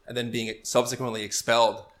fruit, and then being subsequently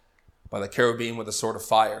expelled by the cherubim with a sword of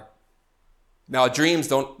fire. Now, dreams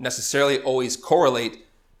don't necessarily always correlate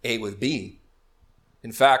A with B.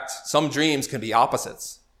 In fact, some dreams can be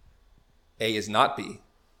opposites. A is not B.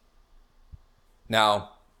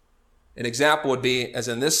 Now, an example would be, as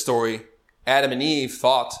in this story, Adam and Eve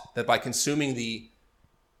thought that by consuming the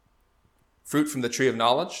fruit from the tree of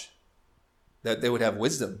knowledge, that they would have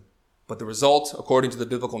wisdom. But the result, according to the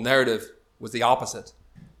biblical narrative, was the opposite,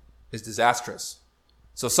 is disastrous.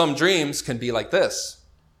 So some dreams can be like this.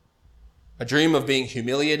 A dream of being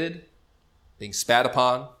humiliated, being spat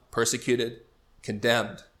upon, persecuted,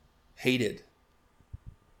 condemned, hated,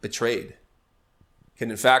 betrayed,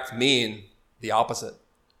 can in fact mean the opposite.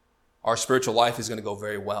 Our spiritual life is going to go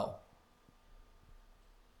very well.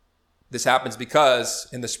 This happens because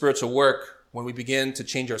in the spiritual work, when we begin to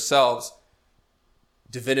change ourselves,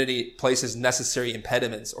 divinity places necessary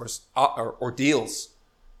impediments or ordeals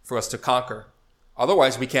for us to conquer.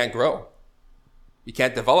 Otherwise, we can't grow. We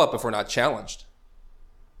can't develop if we're not challenged.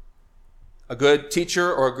 A good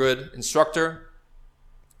teacher or a good instructor,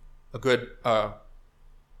 a good or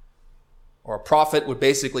a prophet would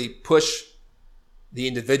basically push the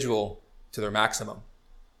individual to their maximum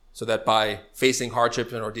so that by facing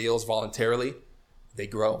hardship and ordeals voluntarily, they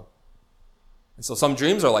grow. And so some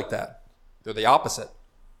dreams are like that. They're the opposite.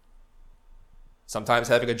 Sometimes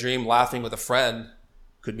having a dream laughing with a friend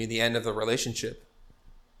could mean the end of the relationship,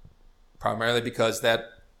 primarily because that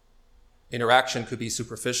interaction could be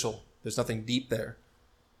superficial. There's nothing deep there.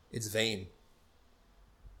 It's vain.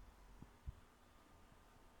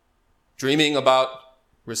 Dreaming about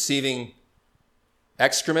receiving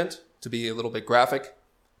excrement, to be a little bit graphic,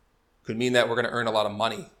 could mean that we're going to earn a lot of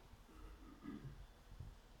money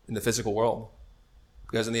in the physical world.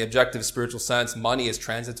 Because in the objective spiritual sense, money is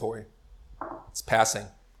transitory. It's passing.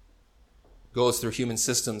 It goes through human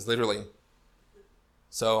systems, literally.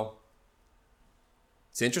 So,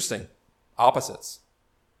 it's interesting. Opposites.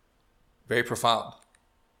 Very profound.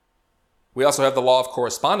 We also have the law of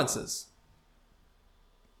correspondences,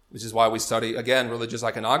 which is why we study, again, religious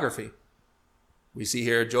iconography. We see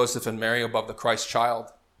here Joseph and Mary above the Christ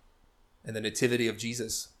child and the nativity of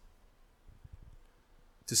Jesus.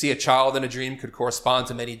 To see a child in a dream could correspond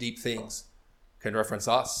to many deep things, can reference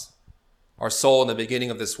us. Our soul in the beginning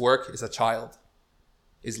of this work is a child,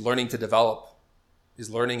 is learning to develop, is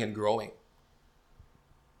learning and growing.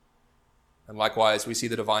 And likewise, we see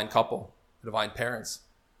the divine couple, the divine parents,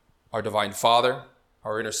 our divine father,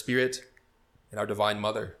 our inner spirit, and our divine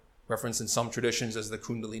mother, referenced in some traditions as the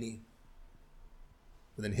Kundalini.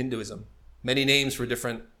 Within Hinduism, many names for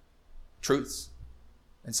different truths.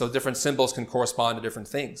 And so different symbols can correspond to different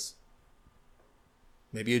things.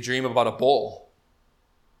 Maybe a dream about a bull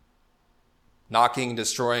knocking,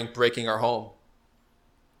 destroying, breaking our home.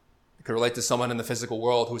 It could relate to someone in the physical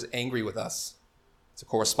world who's angry with us. It's a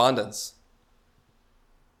correspondence.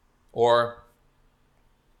 Or,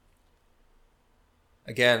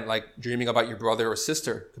 again, like dreaming about your brother or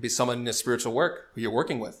sister. It could be someone in a spiritual work who you're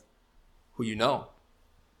working with, who you know.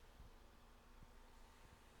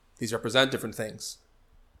 These represent different things.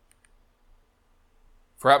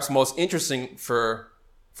 Perhaps most interesting for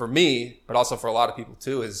me, but also for a lot of people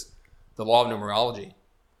too, is the law of numerology,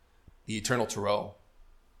 the eternal tarot.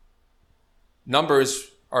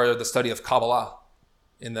 Numbers are the study of Kabbalah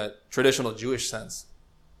in the traditional Jewish sense.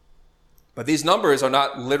 But these numbers are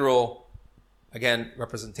not literal, again,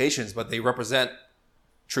 representations, but they represent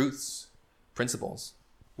truths, principles.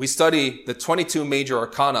 We study the 22 major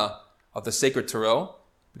arcana of the sacred tarot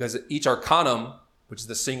because each arcanum, which is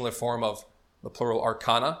the singular form of the plural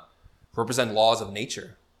arcana, represent laws of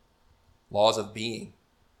nature, laws of being.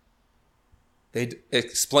 They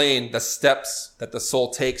explain the steps that the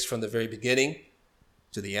soul takes from the very beginning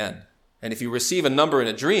to the end. And if you receive a number in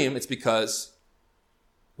a dream, it's because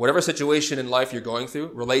whatever situation in life you're going through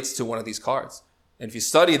relates to one of these cards. And if you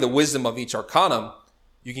study the wisdom of each arcanum,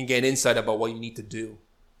 you can gain insight about what you need to do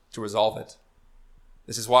to resolve it.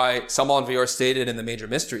 This is why Samal and Vior stated in the Major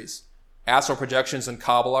Mysteries, astral projections and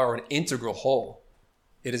Kabbalah are an integral whole.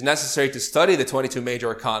 It is necessary to study the 22 major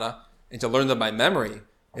arcana and to learn them by memory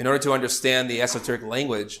in order to understand the esoteric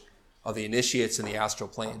language of the initiates in the astral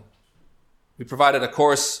plane. We provided a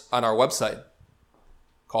course on our website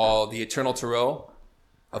called The Eternal Tarot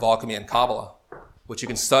of Alchemy and Kabbalah, which you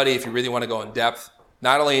can study if you really want to go in depth,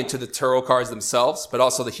 not only into the tarot cards themselves, but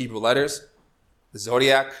also the Hebrew letters, the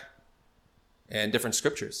zodiac, and different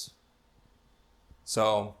scriptures.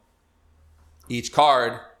 So each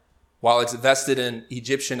card, while it's vested in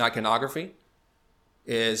Egyptian iconography,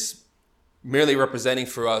 is merely representing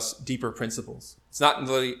for us deeper principles. It's not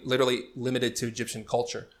literally limited to Egyptian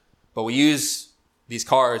culture, but we use these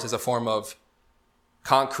cards as a form of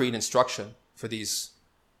concrete instruction for these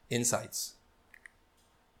insights.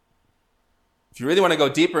 If you really want to go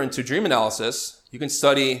deeper into dream analysis, you can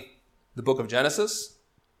study the book of Genesis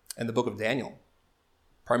and the book of Daniel.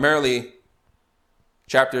 Primarily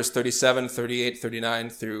chapters 37, 38, 39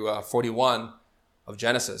 through 41 of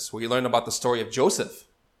Genesis, where you learn about the story of Joseph,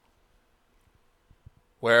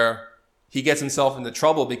 where he gets himself into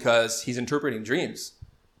trouble because he's interpreting dreams,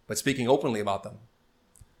 but speaking openly about them.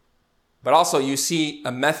 But also you see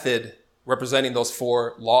a method representing those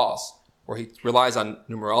 4 laws, where he relies on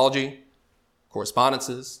numerology,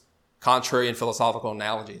 correspondences, contrary and philosophical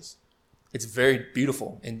analogies. It's very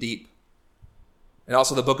beautiful and deep. And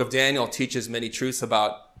also the book of Daniel teaches many truths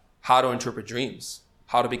about how to interpret dreams,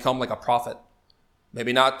 how to become like a prophet.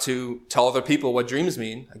 Maybe not to tell other people what dreams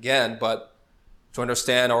mean, again, but to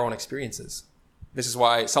understand our own experiences. This is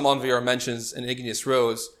why Samal Vior mentions in Igneous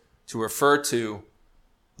Rose to refer to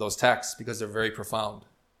those texts, because they're very profound.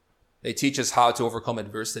 They teach us how to overcome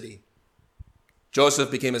adversity. Joseph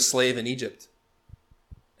became a slave in Egypt,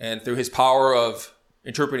 and through his power of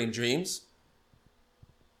interpreting dreams,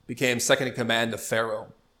 became second in command of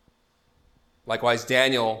Pharaoh. Likewise,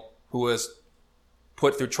 Daniel, who was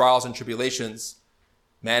put through trials and tribulations,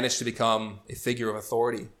 managed to become a figure of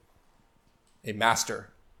authority, a master,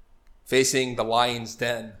 facing the lion's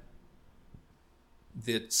den,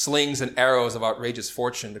 the slings and arrows of outrageous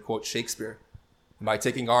fortune, to quote Shakespeare, and by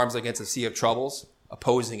taking arms against a sea of troubles,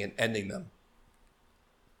 opposing and ending them.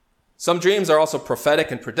 Some dreams are also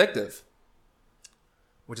prophetic and predictive,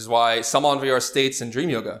 which is why Samal Vior states in Dream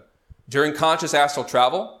Yoga, during conscious astral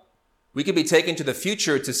travel, we can be taken to the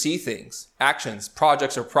future to see things, actions,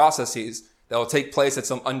 projects, or processes that will take place at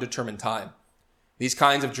some undetermined time. These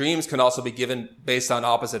kinds of dreams can also be given based on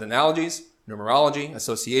opposite analogies, numerology,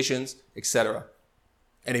 associations, etc.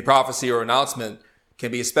 Any prophecy or announcement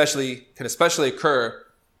can especially occur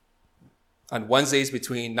on Wednesdays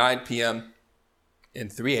between 9 p.m.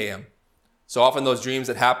 and 3 a.m. So often those dreams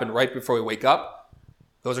that happen right before we wake up,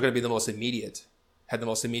 those are going to be the most immediate, have the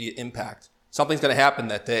most immediate impact. Something's going to happen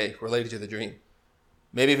that day related to the dream.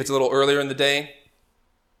 Maybe if it's a little earlier in the day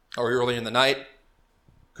or earlier in the night,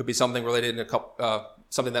 could be something related to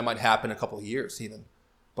something that might happen in a couple of years even.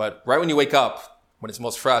 But right when you wake up, when it's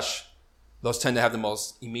most fresh, those tend to have the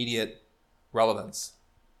most immediate relevance.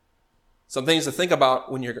 Some things to think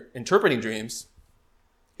about when you're interpreting dreams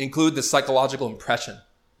include the psychological impression.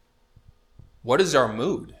 What is our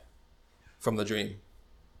mood from the dream?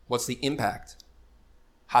 What's the impact?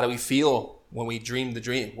 How do we feel when we dream the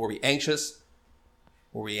dream? Were we anxious?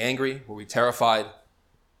 Were we angry? Were we terrified?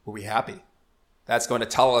 Were we happy? That's going to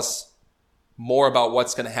tell us more about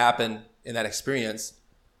what's going to happen in that experience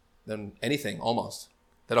than anything, almost.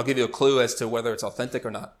 That'll give you a clue as to whether it's authentic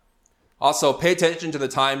or not. Also, pay attention to the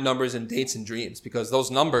time, numbers, and dates in dreams, because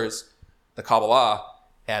those numbers, the Kabbalah,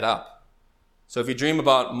 add up. So if you dream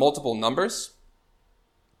about multiple numbers,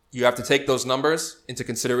 you have to take those numbers into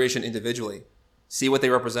consideration individually. See what they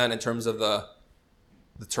represent in terms of the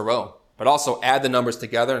tarot. But also add the numbers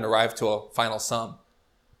together and arrive to a final sum.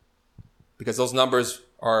 Because those numbers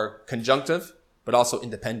are conjunctive, but also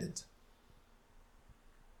independent.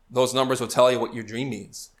 Those numbers will tell you what your dream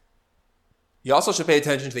means. You also should pay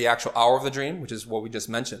attention to the actual hour of the dream, which is what we just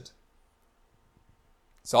mentioned.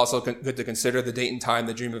 It's also good to consider the date and time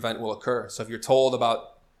the dream event will occur. So if you're told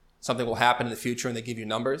about something will happen in the future and they give you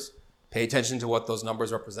numbers, pay attention to what those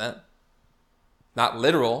numbers represent. Not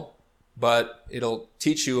literal, but it'll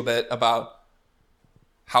teach you a bit about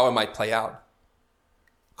how it might play out.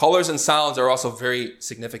 Colors and sounds are also very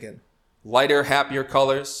significant. Lighter, happier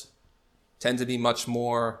colors tend to be much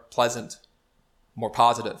more pleasant, more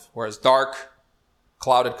positive, whereas dark,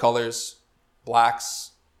 clouded colors,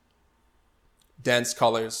 blacks, dense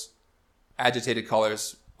colors, agitated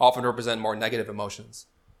colors often represent more negative emotions.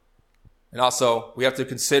 And also, we have to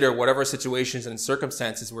consider whatever situations and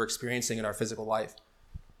circumstances we're experiencing in our physical life.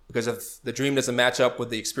 Because if the dream doesn't match up with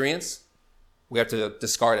the experience, we have to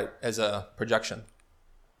discard it as a projection.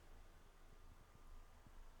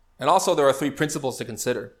 And also, there are 3 principles to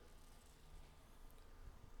consider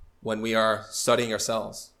when we are studying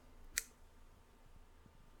ourselves.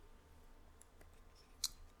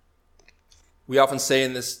 We often say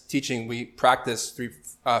in this teaching, we practice 3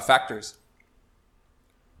 factors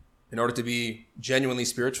in order to be genuinely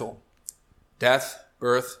spiritual: death,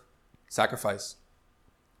 birth, sacrifice.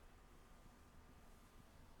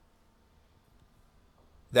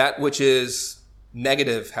 That which is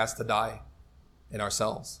negative has to die in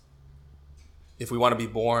ourselves if we want to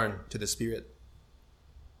be born to the Spirit.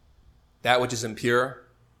 That which is impure,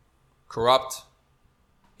 corrupt,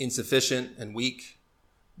 insufficient, and weak,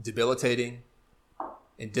 debilitating,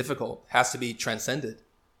 and difficult has to be transcended.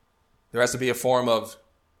 There has to be a form of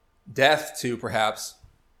death to perhaps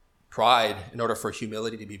pride in order for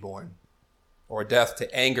humility to be born, or death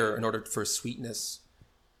to anger in order for sweetness,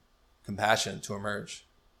 compassion to emerge.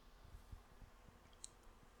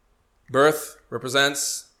 Birth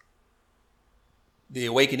represents the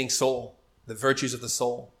awakening soul, the virtues of the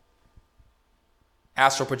soul.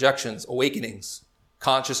 Astral projections, awakenings,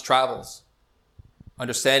 conscious travels,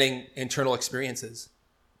 understanding internal experiences.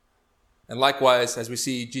 And likewise, as we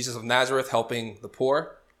see Jesus of Nazareth helping the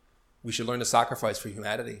poor, we should learn to sacrifice for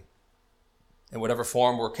humanity. In whatever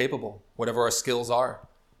form we're capable, whatever our skills are,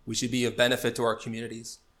 we should be of benefit to our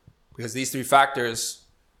communities. Because these 3 factors,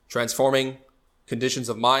 transforming conditions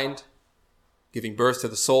of mind, giving birth to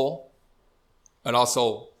the soul, and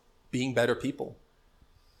also being better people.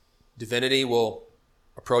 Divinity will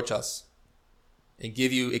approach us and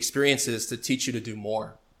give you experiences to teach you to do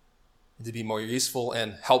more, and to be more useful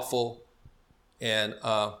and helpful and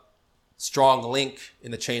a strong link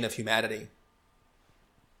in the chain of humanity.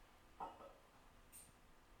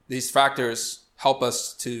 These factors help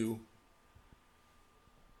us to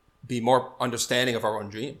be more understanding of our own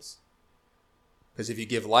dreams. Because if you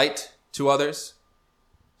give light to others,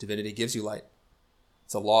 divinity gives you light.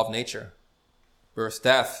 It's a law of nature. Birth,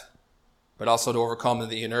 death, but also to overcome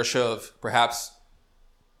the inertia of perhaps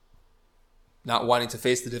not wanting to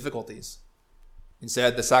face the difficulties.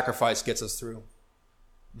 Instead, the sacrifice gets us through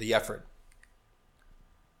the effort.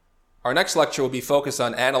 Our next lecture will be focused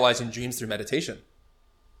on analyzing dreams through meditation.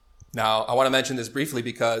 Now, I want to mention this briefly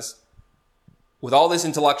because with all this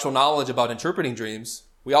intellectual knowledge about interpreting dreams,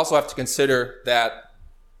 we also have to consider that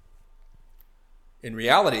in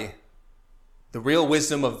reality, the real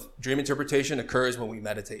wisdom of dream interpretation occurs when we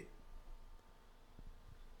meditate.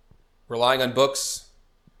 Relying on books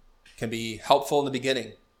can be helpful in the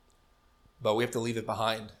beginning, but we have to leave it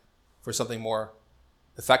behind for something more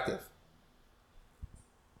effective.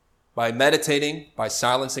 By meditating, by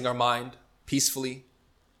silencing our mind peacefully,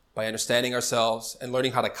 by understanding ourselves and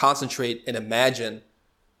learning how to concentrate and imagine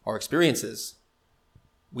our experiences,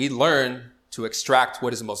 we learn to extract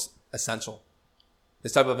what is most essential.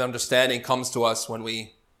 This type of understanding comes to us when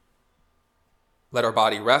we let our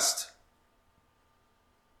body rest,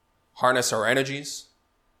 harness our energies,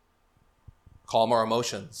 calm our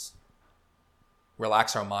emotions,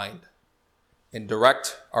 relax our mind, and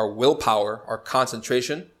direct our willpower, our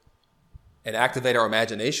concentration, and activate our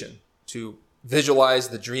imagination to visualize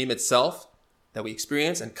the dream itself that we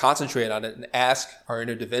experience and concentrate on it and ask our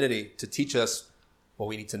inner divinity to teach us what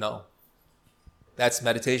we need to know. That's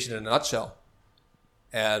meditation in a nutshell.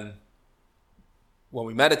 And when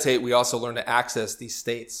we meditate, we also learn to access these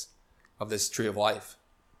states of this tree of life.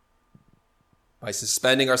 By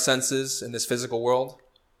suspending our senses in this physical world,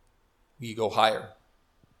 we go higher.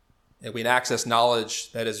 And we can access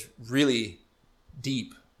knowledge that is really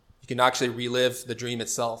deep. You can actually relive the dream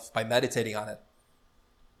itself by meditating on it.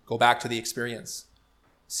 Go back to the experience.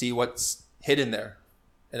 See what's hidden there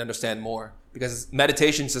and understand more. Because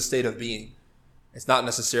meditation is a state of being. It's not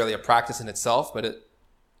necessarily a practice in itself, but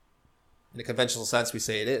in a conventional sense, we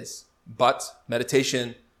say it is. But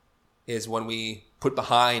meditation is when we put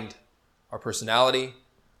behind our personality,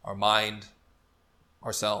 our mind,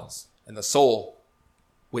 ourselves. And the soul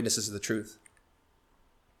witnesses the truth.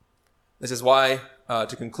 This is why,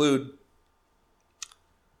 to conclude,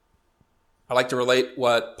 I like to relate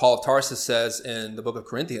what Paul of Tarsus says in the book of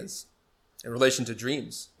Corinthians in relation to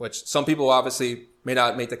dreams, which some people obviously may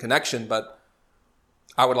not make the connection, but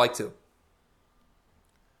I would like to.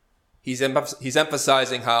 He's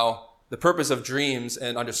emphasizing how the purpose of dreams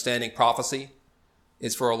and understanding prophecy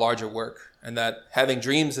is for a larger work, and that having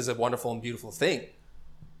dreams is a wonderful and beautiful thing,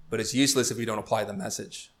 but it's useless if we don't apply the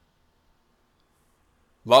message.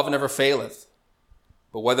 Love never faileth,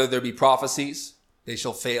 but whether there be prophecies, they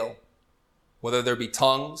shall fail. Whether there be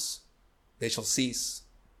tongues, they shall cease.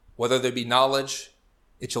 Whether there be knowledge,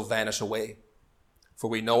 it shall vanish away. For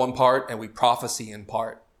we know in part, and we prophesy in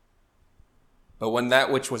part. But when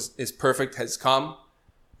that which is perfect has come,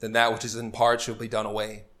 then that which is in part shall be done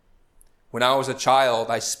away. When I was a child,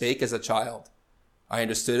 I spake as a child. I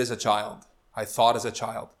understood as a child. I thought as a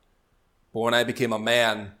child. But when I became a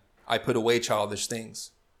man, I put away childish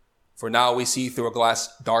things. For now we see through a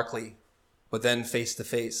glass darkly, but then face to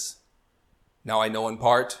face. Now I know in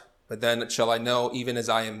part, but then shall I know even as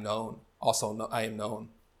I am known. I am known.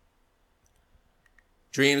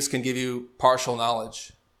 Dreams can give you partial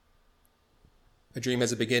knowledge. A dream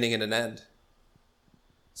has a beginning and an end.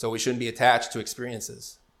 So we shouldn't be attached to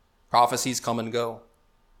experiences. Prophecies come and go.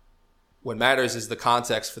 What matters is the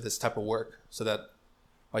context for this type of work, so that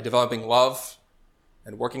by developing love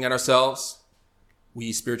and working on ourselves,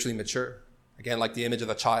 we spiritually mature. Again, like the image of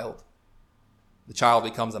a child. The child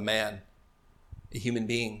becomes a man, a human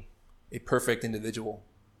being, a perfect individual.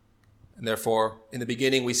 And therefore, in the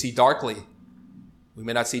beginning, we see darkly. We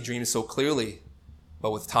may not see dreams so clearly,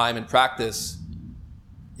 but with time and practice,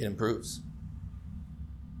 it improves.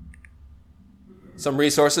 Some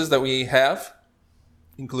resources that we have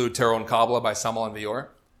include Tarot and Kabbalah by Samuel Vior,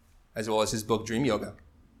 as well as his book, Dream Yoga.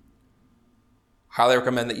 Highly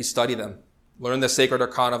recommend that you study them. Learn the sacred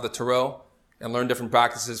arcana of the Tarot and learn different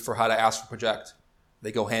practices for how to astral project.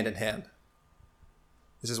 They go hand in hand.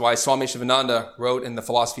 This is why Swami Shivananda wrote in The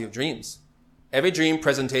Philosophy of Dreams, every dream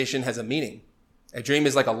presentation has a meaning. A dream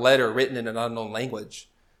is like a letter written in an unknown language.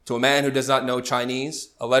 To a man who does not know Chinese,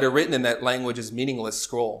 a letter written in that language is a meaningless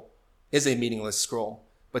scroll.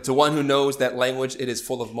 But to one who knows that language, it is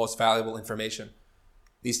full of most valuable information.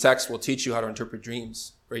 These texts will teach you how to interpret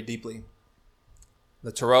dreams very deeply.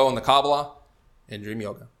 The Tarot and the Kabbalah and Dream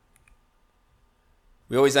Yoga.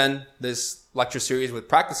 We always end this lecture series with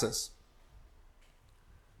practices.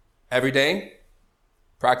 Every day,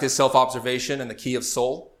 practice self-observation and the key of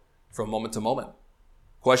soul from moment to moment.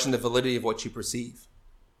 Question the validity of what you perceive.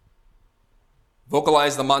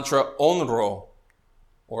 Vocalize the mantra Onro,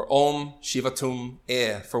 or Om Shivatum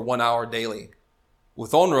E, for 1 hour daily.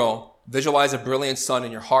 With Onro, visualize a brilliant sun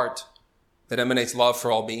in your heart that emanates love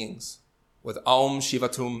for all beings. With Om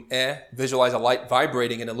Shivatum E, visualize a light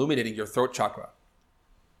vibrating and illuminating your throat chakra.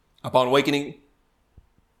 Upon awakening,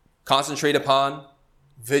 concentrate upon,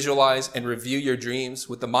 visualize, and review your dreams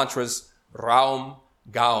with the mantras Raum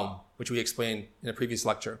Gaum, which we explained in a previous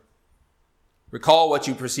lecture. Recall what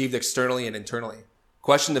you perceived externally and internally.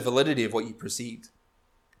 Question the validity of what you perceived.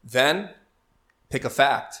 Then, pick a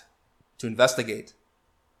fact to investigate.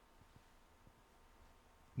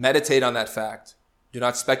 Meditate on that fact. Do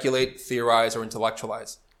not speculate, theorize, or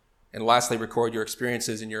intellectualize. And lastly, record your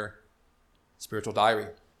experiences in your spiritual diary.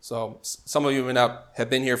 So some of you may not have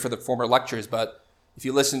been here for the former lectures, but if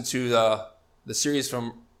you listen to the series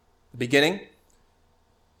from the beginning,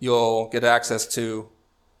 you'll get access to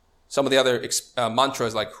some of the other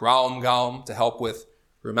mantras like Raum Gaum to help with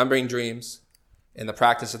remembering dreams and the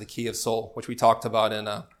practice of the key of soul, which we talked about in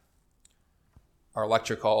our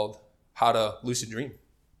lecture called How to Lucid Dream.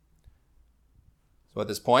 So at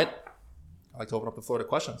this point, I'd like to open up the floor to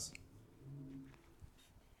questions.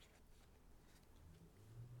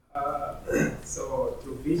 So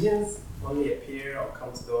do visions only appear or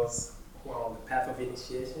come to those who are on the path of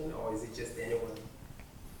initiation, or is it just anyone?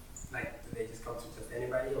 Like, do they just come to just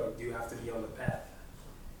anybody, or do you have to be on the path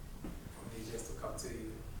for visions to come to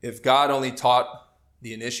you? If God only taught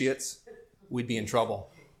the initiates, we'd be in trouble.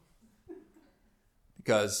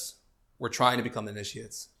 Because we're trying to become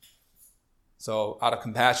initiates. So out of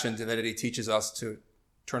compassion, divinity teaches us to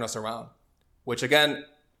turn us around. Which again,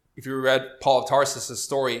 if you read Paul of Tarsus'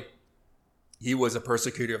 story, he was a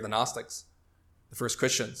persecutor of the Gnostics, the first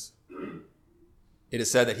Christians. It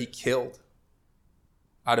is said that he killed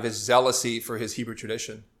out of his zealousy for his Hebrew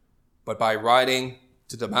tradition. But by riding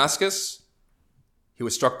to Damascus, he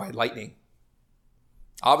was struck by lightning.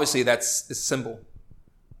 Obviously, that's a symbol.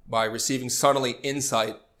 By receiving suddenly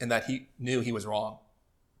insight and that he knew he was wrong.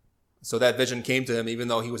 So that vision came to him even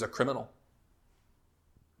though he was a criminal.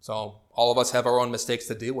 So all of us have our own mistakes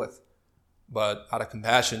to deal with. But out of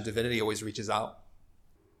compassion, divinity always reaches out.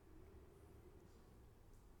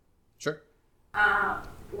 Sure.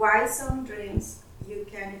 Why some dreams you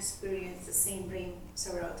can experience the same dream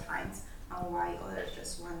several times, and why others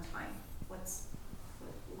just one time?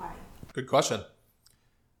 Why? Good question.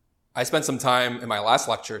 I spent some time in my last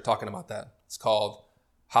lecture talking about that. It's called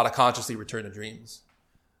How to Consciously Return to Dreams.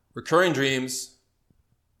 Recurring dreams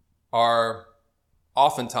are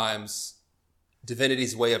oftentimes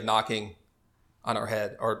divinity's way of knocking on our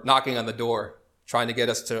head or knocking on the door, trying to get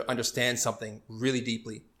us to understand something really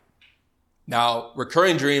deeply. Now,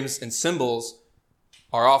 recurring dreams and symbols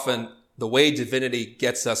are often the way divinity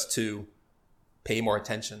gets us to pay more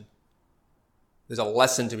attention. There's a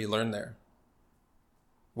lesson to be learned there.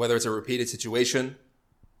 Whether it's a repeated situation,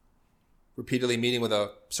 repeatedly meeting with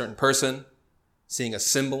a certain person, seeing a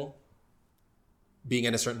symbol, being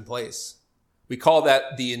in a certain place. We call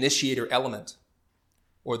that the initiator element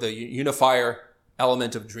or the unifier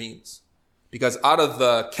element of dreams. Because out of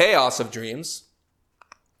the chaos of dreams,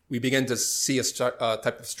 we begin to see a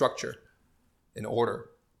type of structure in order.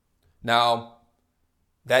 Now,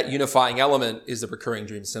 that unifying element is the recurring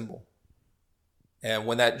dream symbol. And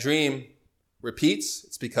when that dream repeats,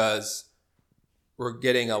 it's because we're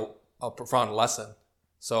getting a profound lesson.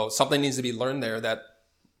 So something needs to be learned there that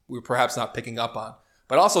we're perhaps not picking up on.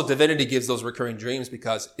 But also divinity gives those recurring dreams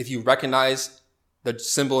because if you recognize the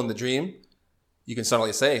symbol in the dream, you can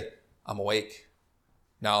suddenly say, I'm awake.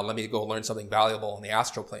 Now let me go learn something valuable in the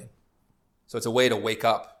astral plane. So it's a way to wake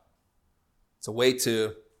up. It's a way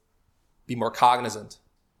to be more cognizant,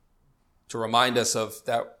 to remind us of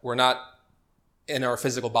that we're not in our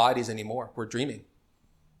physical bodies anymore. We're dreaming.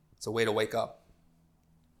 It's a way to wake up.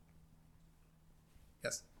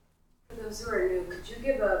 Yes? For those who are new, could you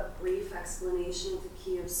give a brief explanation of the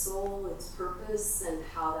key of soul, its purpose, and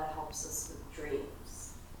how that helps us with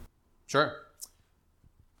dreams? Sure.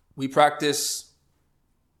 We practice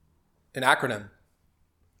an acronym.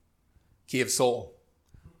 Key of soul.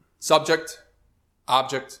 Subject,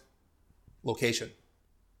 object, location.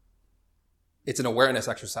 It's an awareness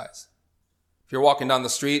exercise. If you're walking down the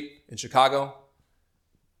street in Chicago,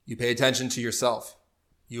 you pay attention to yourself.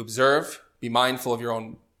 You observe, be mindful of your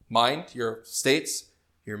own mind, your states,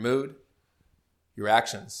 your mood, your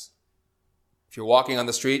actions. If you're walking on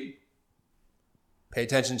the street, pay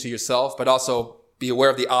attention to yourself, but also be aware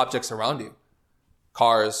of the objects around you.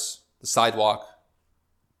 Cars, the sidewalk,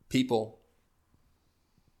 people.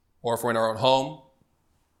 Or if we're in our own home,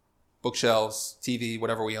 bookshelves, TV,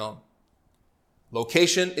 whatever we own.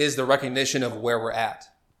 Location is the recognition of where we're at.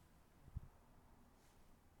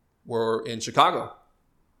 We're in Chicago,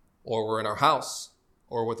 or we're in our house,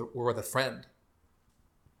 or we're with a friend.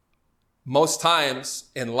 Most times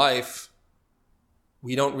in life,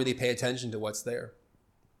 we don't really pay attention to what's there.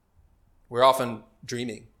 We're often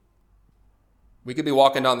dreaming. We could be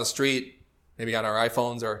walking down the street, maybe on our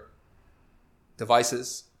iPhones or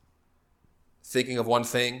devices, thinking of one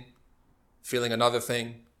thing, feeling another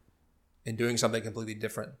thing, and doing something completely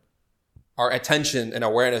different. Our attention and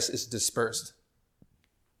awareness is dispersed.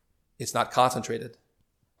 It's not concentrated.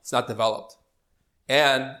 It's not developed.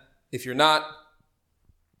 And if you're not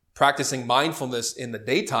practicing mindfulness in the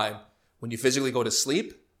daytime, when you physically go to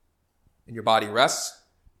sleep and your body rests,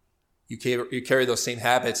 you carry those same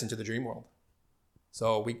habits into the dream world.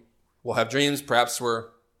 So we'll have dreams. Perhaps we're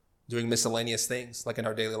doing miscellaneous things like in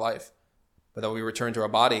our daily life. But then we return to our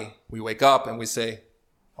body, we wake up and we say,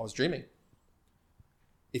 I was dreaming.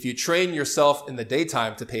 If you train yourself in the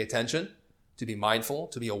daytime to pay attention, to be mindful,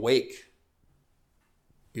 to be awake,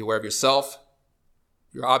 be aware of yourself,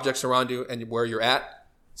 your objects around you, and where you're at,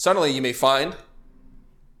 suddenly you may find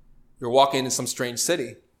you're walking in some strange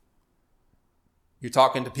city. You're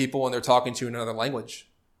talking to people and they're talking to you in another language.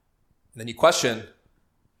 And then you question,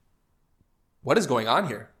 what is going on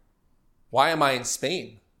here? Why am I in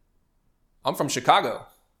Spain? I'm from Chicago.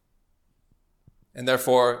 And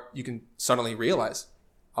therefore, you can suddenly realize,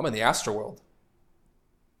 I'm in the astral world.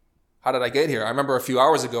 How did I get here? I remember a few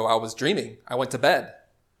hours ago, I was dreaming. I went to bed.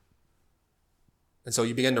 And so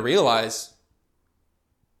you begin to realize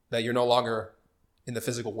that you're no longer in the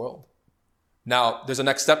physical world. Now, there's a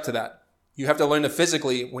next step to that. You have to learn to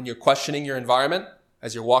physically, when you're questioning your environment,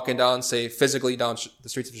 as you're walking down, say, physically down the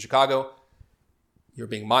streets of Chicago, you're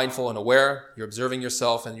being mindful and aware, you're observing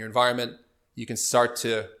yourself and your environment, you can start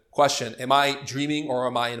to question, am I dreaming or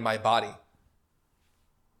am I in my body?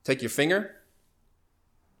 Take your finger,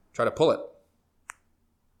 try to pull it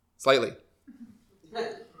slightly.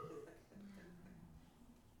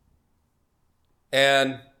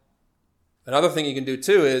 And another thing you can do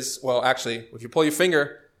too is, well, actually, if you pull your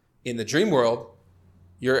finger in the dream world,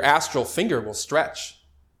 your astral finger will stretch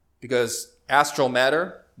because astral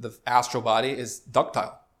matter, the astral body, is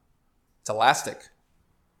ductile. It's elastic.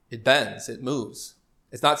 It bends. It moves.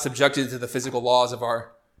 It's not subjected to the physical laws of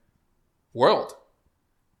our world.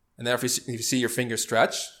 And then if you see your finger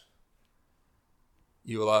stretch,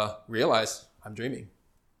 you'll realize, I'm dreaming.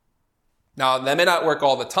 Now, that may not work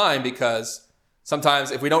all the time because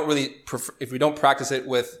sometimes if we don't practice it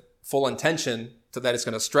with full intention so that it's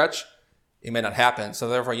going to stretch, it may not happen. So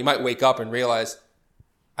therefore, you might wake up and realize,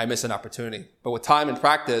 I missed an opportunity. But with time and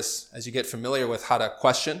practice, as you get familiar with how to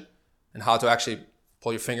question and how to actually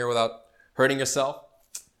pull your finger without hurting yourself,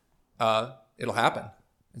 it'll happen.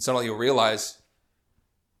 And suddenly you'll realize,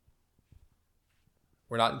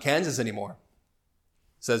 we're not in Kansas anymore,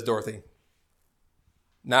 says Dorothy.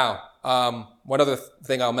 Now, one other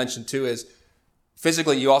thing I'll mention too is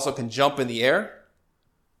physically you also can jump in the air.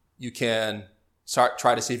 You can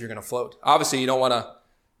try to see if you're going to float. Obviously, you don't want to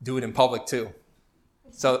do it in public too.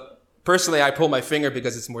 So personally, I pull my finger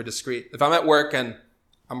because it's more discreet. If I'm at work and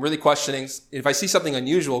I'm really questioning, if I see something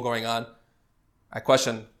unusual going on, I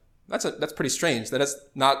question, that's pretty strange. That is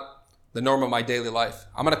not the norm of my daily life.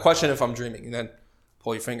 I'm going to question if I'm dreaming and then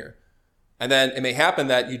pull your finger. And then it may happen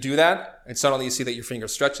that you do that and suddenly you see that your finger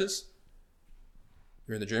stretches.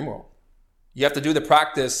 You're in the dream world. You have to do the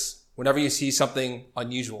practice whenever you see something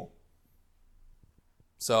unusual.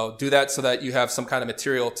 So do that so that you have some kind of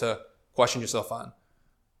material to question yourself on.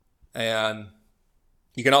 And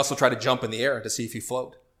you can also try to jump in the air to see if you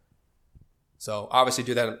float. So obviously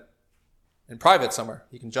do that in private somewhere.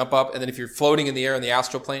 You can jump up, and then if you're floating in the air in the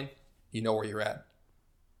astral plane, you know where you're at.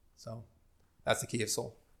 So that's the key of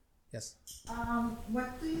soul. Yes?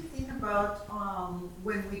 What do you think about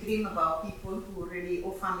when we dream about people who already,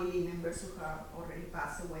 or family members who have already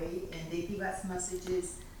passed away, and they give us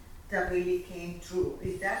messages that really came true?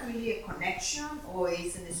 Is that really a connection, or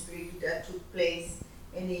is it a spirit that took place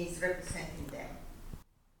and is representing them?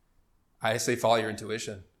 I say follow your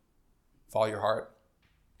intuition. Follow your heart.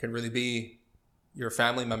 It can really be your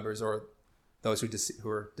family members or those who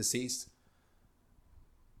are deceased.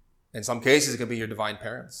 In some cases, it can be your divine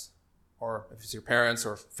parents, or if it's your parents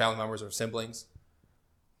or family members or siblings.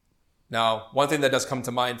 Now, one thing that does come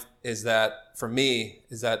to mind is that, for me,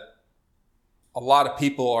 is that a lot of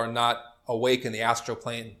people are not awake in the astral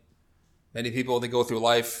plane. Many people, they go through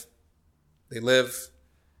life, they live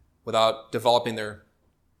without developing their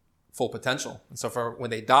full potential. And so when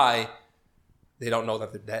they die, they don't know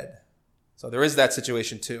that they're dead. So there is that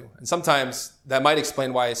situation too. And sometimes that might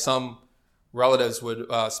explain why some relatives would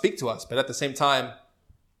speak to us. But at the same time,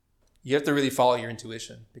 you have to really follow your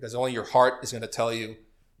intuition, because only your heart is going to tell you,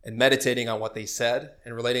 and meditating on what they said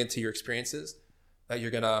and relating it to your experiences, that you're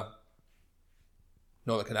going to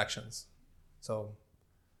know the connections. So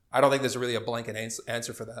I don't think there's really a blanket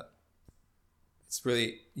answer for that. It's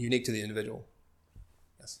really unique to the individual.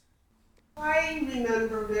 Yes. I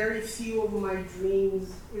remember very few of my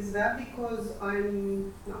dreams. Is that because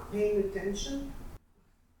I'm not paying attention?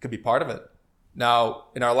 Could be part of it. Now,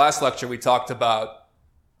 in our last lecture, we talked about,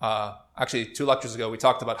 actually 2 lectures ago, we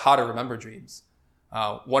talked about how to remember dreams.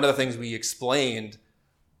 One of the things we explained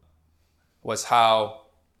was how,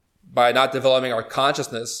 by not developing our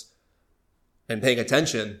consciousness and paying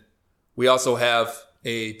attention, we also have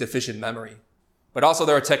a deficient memory. But also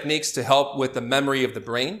there are techniques to help with the memory of the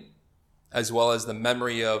brain, as well as the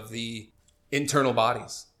memory of the internal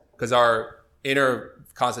bodies. Because our inner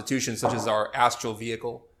constitution, such as our astral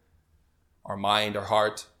vehicle, our mind, our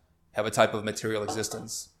heart, have a type of material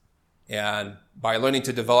existence. And by learning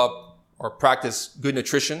to develop or practice good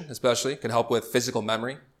nutrition, especially, can help with physical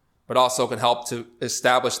memory, but also can help to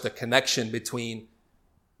establish the connection between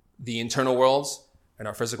the internal worlds and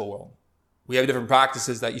our physical world. We have different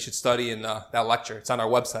practices that you should study in that lecture. It's on our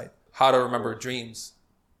website, How to Remember Dreams.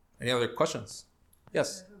 Any other questions?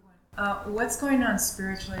 Yes? What's going on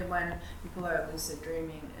spiritually when people are lucid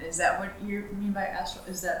dreaming? Is that what you mean by astral?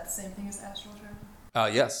 Is that the same thing as astral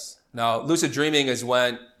travel? Yes. Now, lucid dreaming is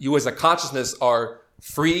when you as a consciousness are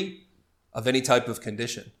free of any type of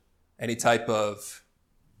condition, any type of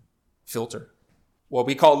filter. What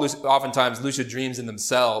we call oftentimes lucid dreams in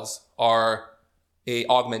themselves are a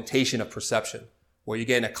augmentation of perception, where you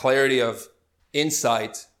gain a clarity of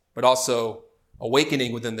insight, but also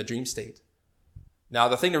awakening within the dream state. Now,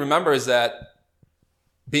 the thing to remember is that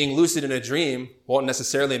being lucid in a dream won't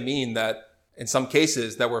necessarily mean that, in some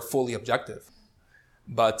cases, that we're fully objective.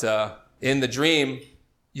 But in the dream,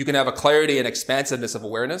 you can have a clarity and expansiveness of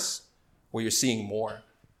awareness where you're seeing more.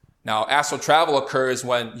 Now, astral travel occurs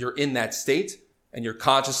when you're in that state and you're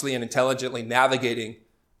consciously and intelligently navigating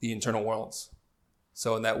the internal worlds.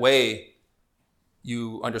 So in that way,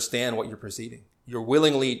 you understand what you're perceiving. You're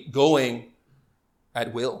willingly going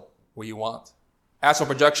at will where you want. Astral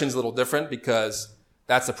projection is a little different because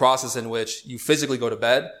that's the process in which you physically go to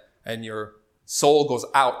bed and your soul goes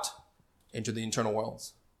out into the internal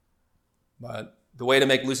worlds. But the way to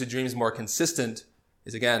make lucid dreams more consistent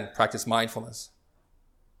is, again, practice mindfulness,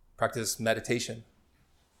 practice meditation,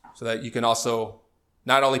 so that you can also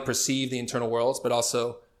not only perceive the internal worlds, but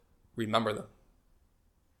also remember them.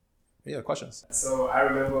 Any other questions? So I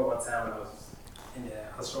remember one time when I was in the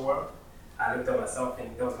astral world, I looked at myself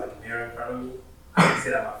and there was like a mirror in front of me. I could see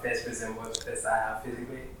that my face resembled the face I have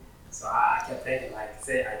physically. So I kept thinking, like,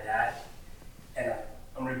 say I died and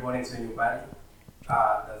I'm reborn into a new body.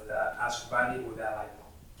 Does the astral body, would that like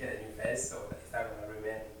get a new face? Or is that going to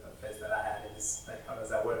remain the face that I had in this? Like, how does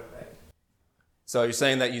that work? Like, so you're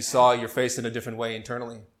saying that you saw your face in a different way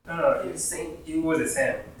internally? No, it was the same.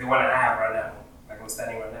 The one that I have right now, like I'm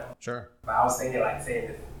standing right now. Sure. But I was thinking, like, say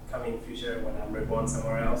in the coming future when I'm reborn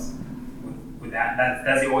somewhere else, with that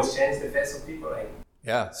does it always change the face of people? Like,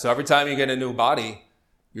 yeah. So every time you get a new body,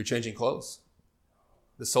 you're changing clothes.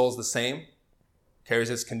 The soul's the same, carries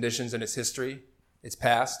its conditions and its history, its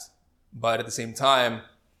past, but at the same time,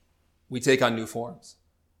 we take on new forms.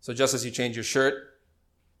 So just as you change your shirt,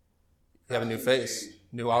 you have a new face,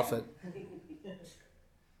 new outfit.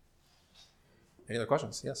 Any other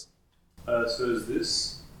questions? Yes. So is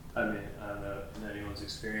this, I mean, I don't know, in anyone's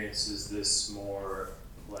experience, is this more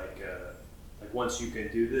like once you can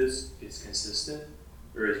do this, it's consistent?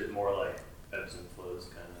 Or is it more like ebbs and flows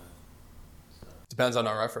kind of stuff? Depends on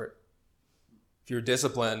our effort. If you're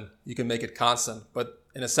disciplined, you can make it constant. But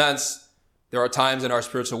in a sense, there are times in our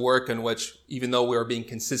spiritual work in which, even though we are being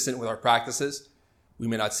consistent with our practices, we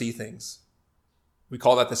may not see things. We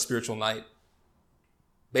call that the spiritual night.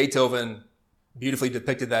 Beethoven beautifully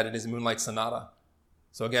depicted that in his Moonlight Sonata.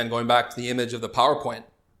 So again, going back to the image of the PowerPoint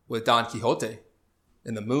with Don Quixote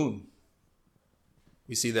and the moon,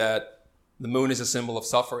 we see that the moon is a symbol of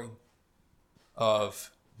suffering,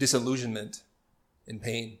 of disillusionment and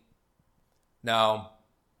pain. Now,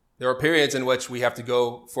 there are periods in which we have to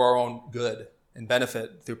go for our own good and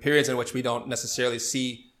benefit. There are periods in which we don't necessarily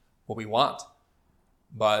see what we want.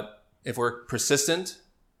 But if we're persistent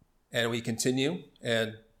and we continue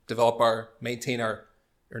and maintain our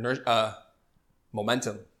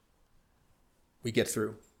momentum, we get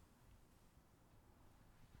through.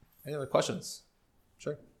 Any other questions?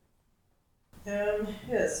 Sure.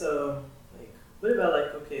 Yeah, so, like, what about,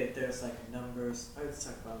 like, okay, if there's, like, numbers, I was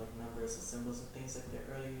talking about, like, numbers and symbols and things like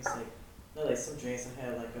that earlier, it's like, you know, like, some dreams I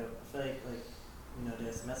had, like, I feel like, you know,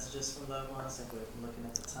 there's messages from loved ones, like, we're looking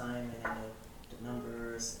at the time, and, you know, the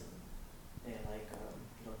numbers, and like,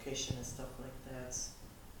 location and stuff like that. So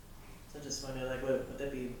I just wonder, like, would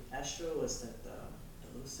that be astral, or is that the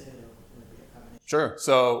lucid, or would it be a combination? Sure.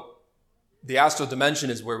 So the astral dimension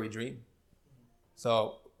is where we dream.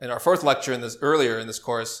 So in our fourth lecture earlier in this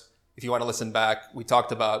course, if you want to listen back, we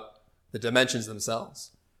talked about the dimensions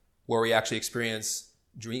themselves, where we actually experience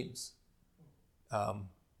dreams.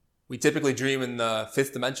 We typically dream in the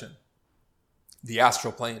fifth dimension, the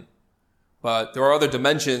astral plane. But there are other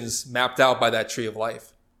dimensions mapped out by that tree of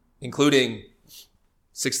life, including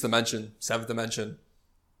sixth dimension, seventh dimension,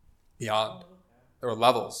 beyond. There are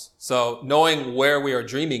levels. So knowing where we are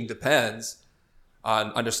dreaming depends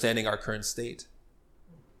on understanding our current state,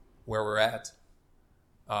 where we're at.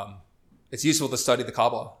 It's useful to study the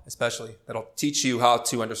Kabbalah, especially. That'll teach you how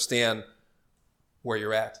to understand where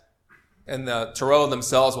you're at. And the Tarot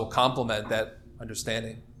themselves will complement that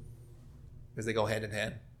understanding because they go hand in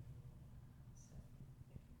hand.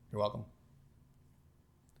 You're welcome.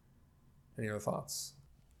 Any other thoughts?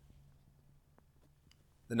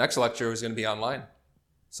 The next lecture is going to be online.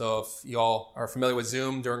 So if you all are familiar with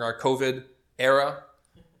Zoom during our COVID era,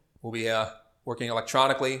 we'll be working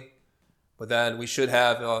electronically. But then we should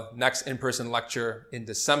have a next in-person lecture in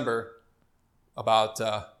December about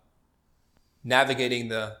navigating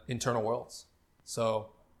the internal worlds. So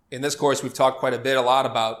in this course, we've talked quite a lot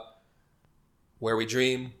about where we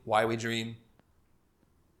dream, why we dream,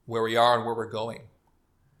 where we are and where we're going.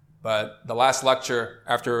 But the last lecture,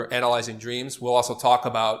 after analyzing dreams, we'll also talk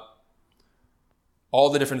about all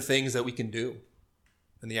the different things that we can do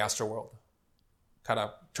in the astral world. Kind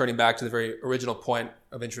of turning back to the very original point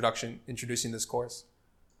of introducing this course.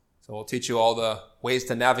 So we'll teach you all the ways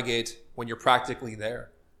to navigate when you're practically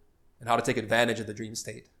there and how to take advantage of the dream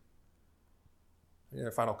state. Any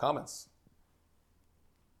other final comments?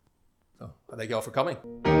 So I thank you all for coming.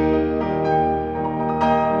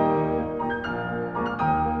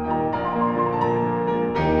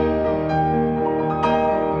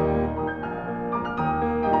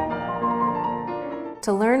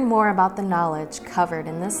 more about the knowledge covered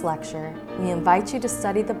in this lecture, we invite you to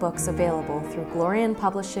study the books available through Glorian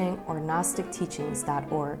Publishing or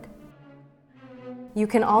GnosticTeachings.org. You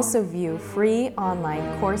can also view free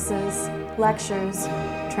online courses, lectures,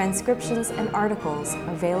 transcriptions, and articles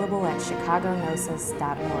available at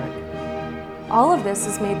chicagonosis.org. All of this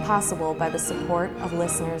is made possible by the support of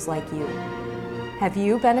listeners like you. Have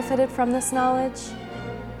you benefited from this knowledge?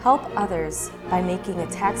 Help others by making a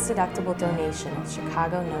tax-deductible donation at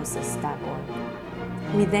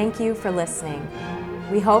chicagonosis.org. We thank you for listening.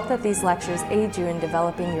 We hope that these lectures aid you in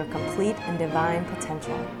developing your complete and divine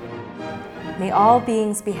potential. May all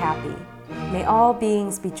beings be happy. May all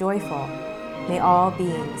beings be joyful. May all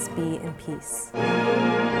beings be in peace.